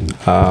vision.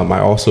 I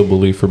also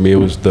believe for me it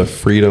was the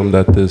freedom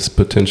that this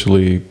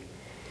potentially,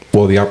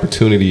 well, the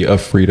opportunity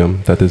of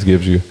freedom that this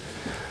gives you.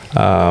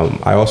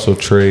 I also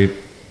trade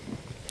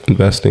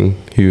investing,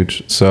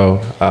 huge. So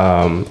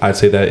I'd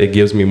say that it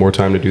gives me more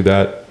time to do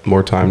that,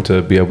 more time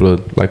to be able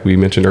to, like we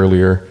mentioned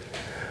earlier,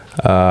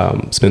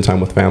 spend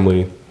time with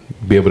family,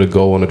 be able to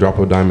go on a drop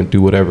of a dime and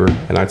do whatever.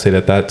 And I'd say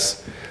that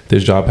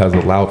this job has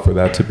allowed for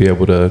that to be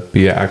able to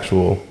be an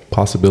actual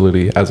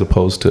possibility as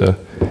opposed to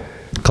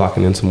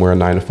clocking in somewhere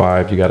 9 to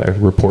 5. You got to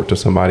report to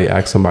somebody,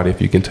 ask somebody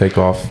if you can take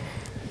off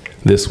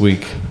this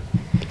week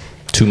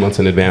 2 months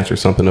in advance or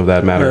something of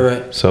that matter.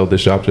 Right. So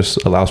this job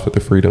just allows for the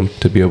freedom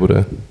to be able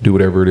to do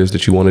whatever it is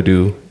that you want to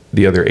do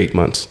the other 8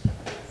 months.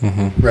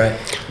 Right.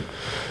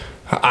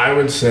 I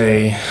would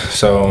say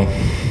so.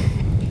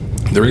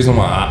 The reason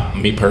why,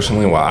 me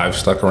personally, why I've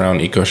stuck around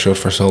Ecoshield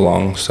for so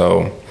long.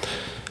 So,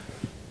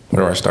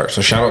 where do I start?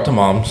 So, shout out to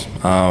Moms.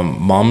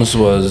 Moms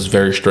was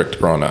very strict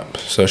growing up,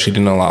 so she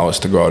didn't allow us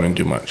to go out and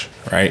do much,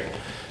 right?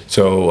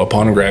 So,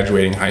 upon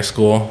graduating high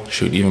school,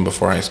 even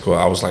before high school,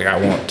 I was like, I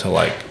want to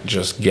like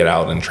just get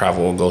out and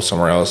travel, go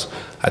somewhere else.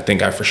 I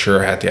think I for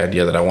sure had the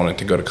idea that I wanted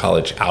to go to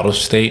college out of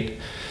state.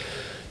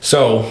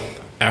 So,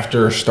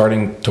 after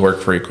starting to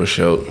work for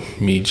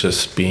Ecoshield, me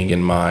just being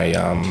in my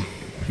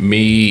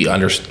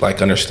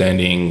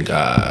understanding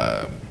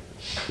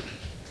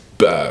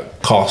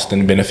cost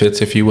and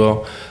benefits, if you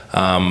will.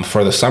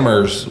 For the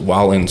summers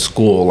while in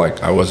school,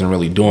 like I wasn't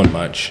really doing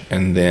much,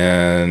 and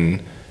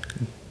then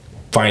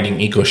finding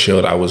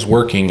Ecoshield, I was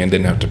working and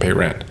didn't have to pay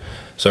rent.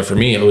 So for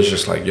me, it was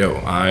just like, yo,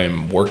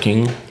 I'm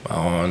working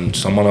on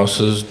someone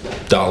else's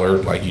dollar,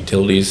 like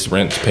utilities,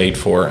 rent's paid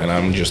for, and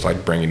I'm just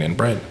like bringing in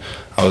bread.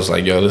 I was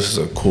like, yo, this is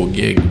a cool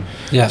gig.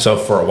 Yeah. So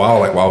for a while,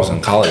 like while I was in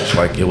college,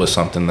 like it was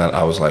something that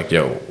I was like,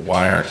 yo,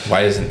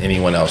 why isn't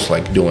anyone else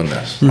like doing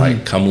this?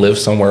 Like come live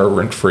somewhere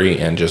rent free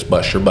and just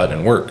bust your butt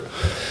and work.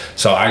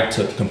 So I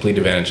took complete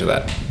advantage of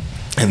that.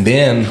 And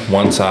then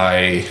once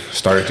I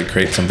started to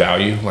create some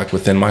value like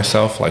within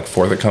myself, like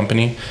for the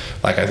company,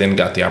 like I then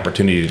got the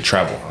opportunity to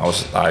travel.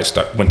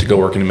 Went to go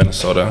work in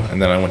Minnesota, and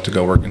then I went to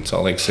go work in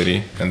Salt Lake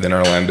City, and then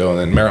Orlando, and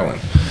then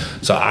Maryland.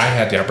 So I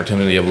had the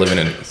opportunity of living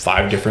in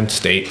 5 different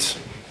states,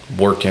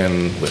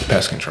 working with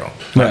pest control.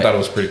 And I thought it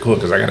was pretty cool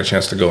because I got a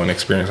chance to go and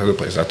experience other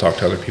places. I talked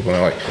to other people,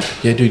 and they're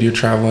like, yeah, dude, you're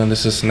traveling,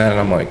 this, and that. And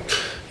I'm like,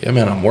 yeah,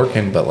 man, I'm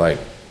working, but like,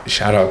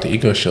 shout out to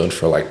Ecoshield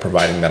for like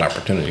providing that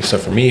opportunity. So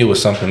for me, it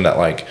was something that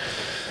like,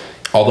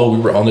 although we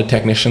were on the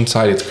technician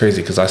side, it's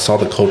crazy because I saw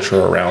the culture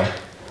around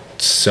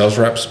sales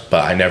reps,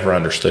 but I never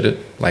understood it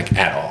like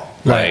at all.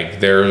 Right. Like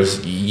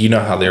there's, you know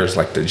how there's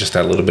like just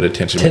that little bit of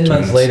tension. 10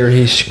 months later,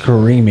 he's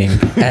screaming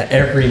at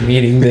every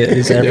meeting that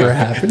has ever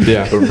happened.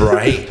 Yeah.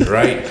 Right.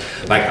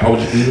 Like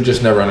we would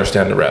just never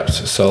understand the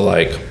reps. So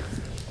like,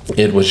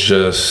 it was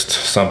just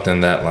something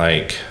that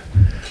like,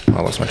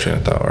 I lost my train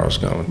of thought where I was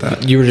going with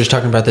that. You were just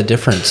talking about the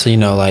difference, you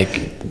know,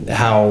 like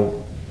how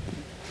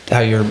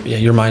your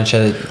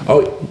mindset.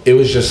 Oh, it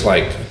was just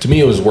like, to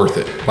me, it was worth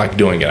it, like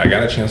doing it. I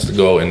got a chance to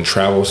go and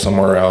travel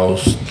somewhere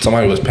else.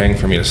 Somebody was paying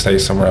for me to stay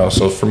somewhere else.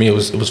 So for me, it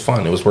was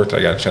fun. It was worth it.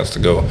 I got a chance to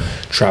go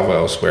travel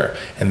elsewhere.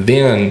 And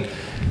then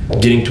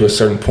getting to a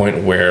certain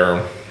point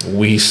where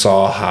we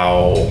saw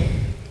how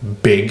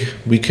big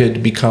we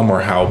could become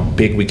or how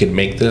big we could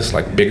make this,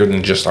 like bigger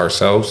than just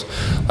ourselves.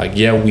 Like,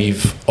 yeah,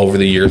 over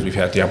the years, we've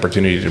had the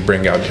opportunity to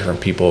bring out different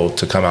people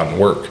to come out and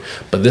work,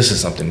 but this is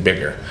something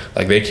bigger.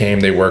 Like they came,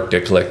 they worked,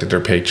 they collected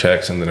their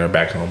paychecks, and then they're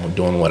back home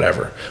doing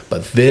whatever.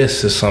 But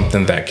this is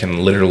something that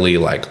can literally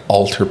like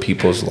alter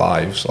people's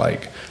lives,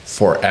 like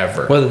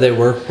forever. Whether they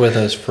work with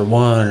us for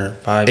 1 or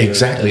 5 years.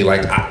 Exactly.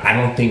 Like I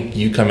don't think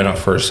you coming out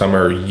for a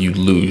summer you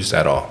lose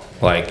at all.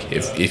 Like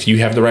if you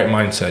have the right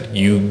mindset,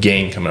 you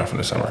gain coming out from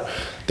the summer.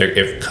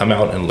 If come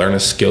out and learn a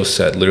skill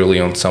set literally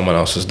on someone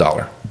else's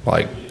dollar.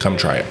 Like come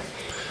try it.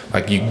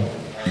 Like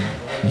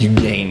you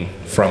gain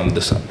from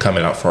this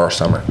coming out for our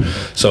summer.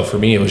 So for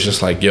me, it was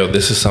just like, yo,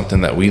 this is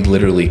something that we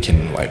literally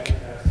can like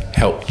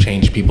help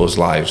change people's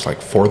lives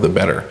like for the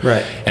better.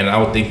 Right. And I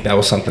would think that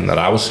was something that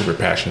I was super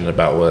passionate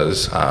about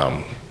was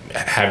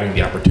having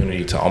the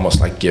opportunity to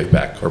almost like give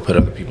back or put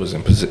other people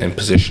in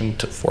position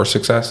for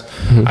success.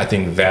 I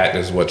think that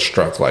is what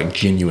struck like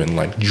genuine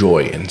like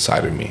joy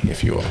inside of me,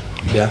 if you will.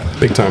 Yeah.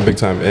 Big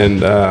time.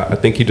 And I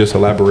think he just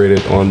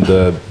elaborated on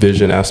the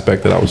vision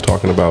aspect that I was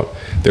talking about.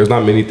 There's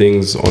not many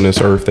things on this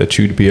earth that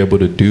you'd be able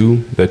to do,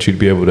 that you'd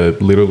be able to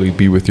literally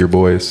be with your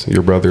boys,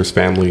 your brothers,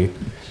 family,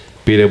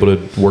 being able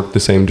to work the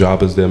same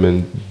job as them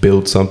and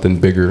build something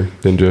bigger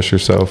than just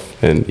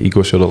yourself. And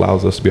Ecoshield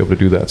allows us to be able to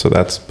do that. So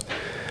that's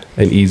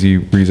an easy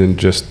reason,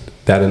 just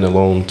that and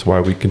alone, to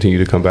why we continue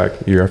to come back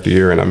year after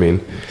year. And I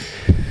mean,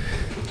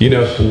 you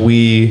know,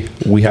 we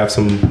have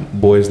some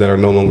boys that are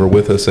no longer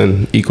with us,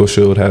 and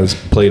Ecoshield has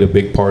played a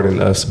big part in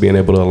us being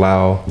able to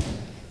allow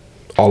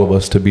all of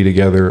us to be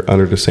together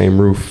under the same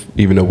roof.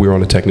 Even though we were on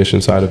the technician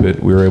side of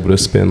it, we were able to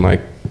spend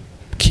like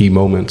key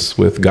moments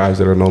with guys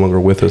that are no longer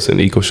with us, and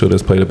Ecoshield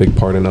has played a big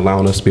part in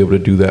allowing us to be able to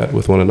do that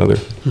with one another.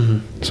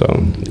 So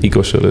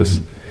Ecoshield is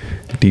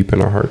deep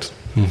in our hearts.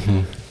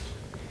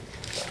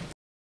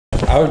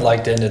 I would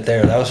like to end it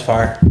there. That was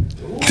fire.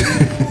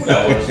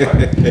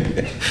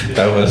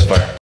 That was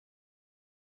fire.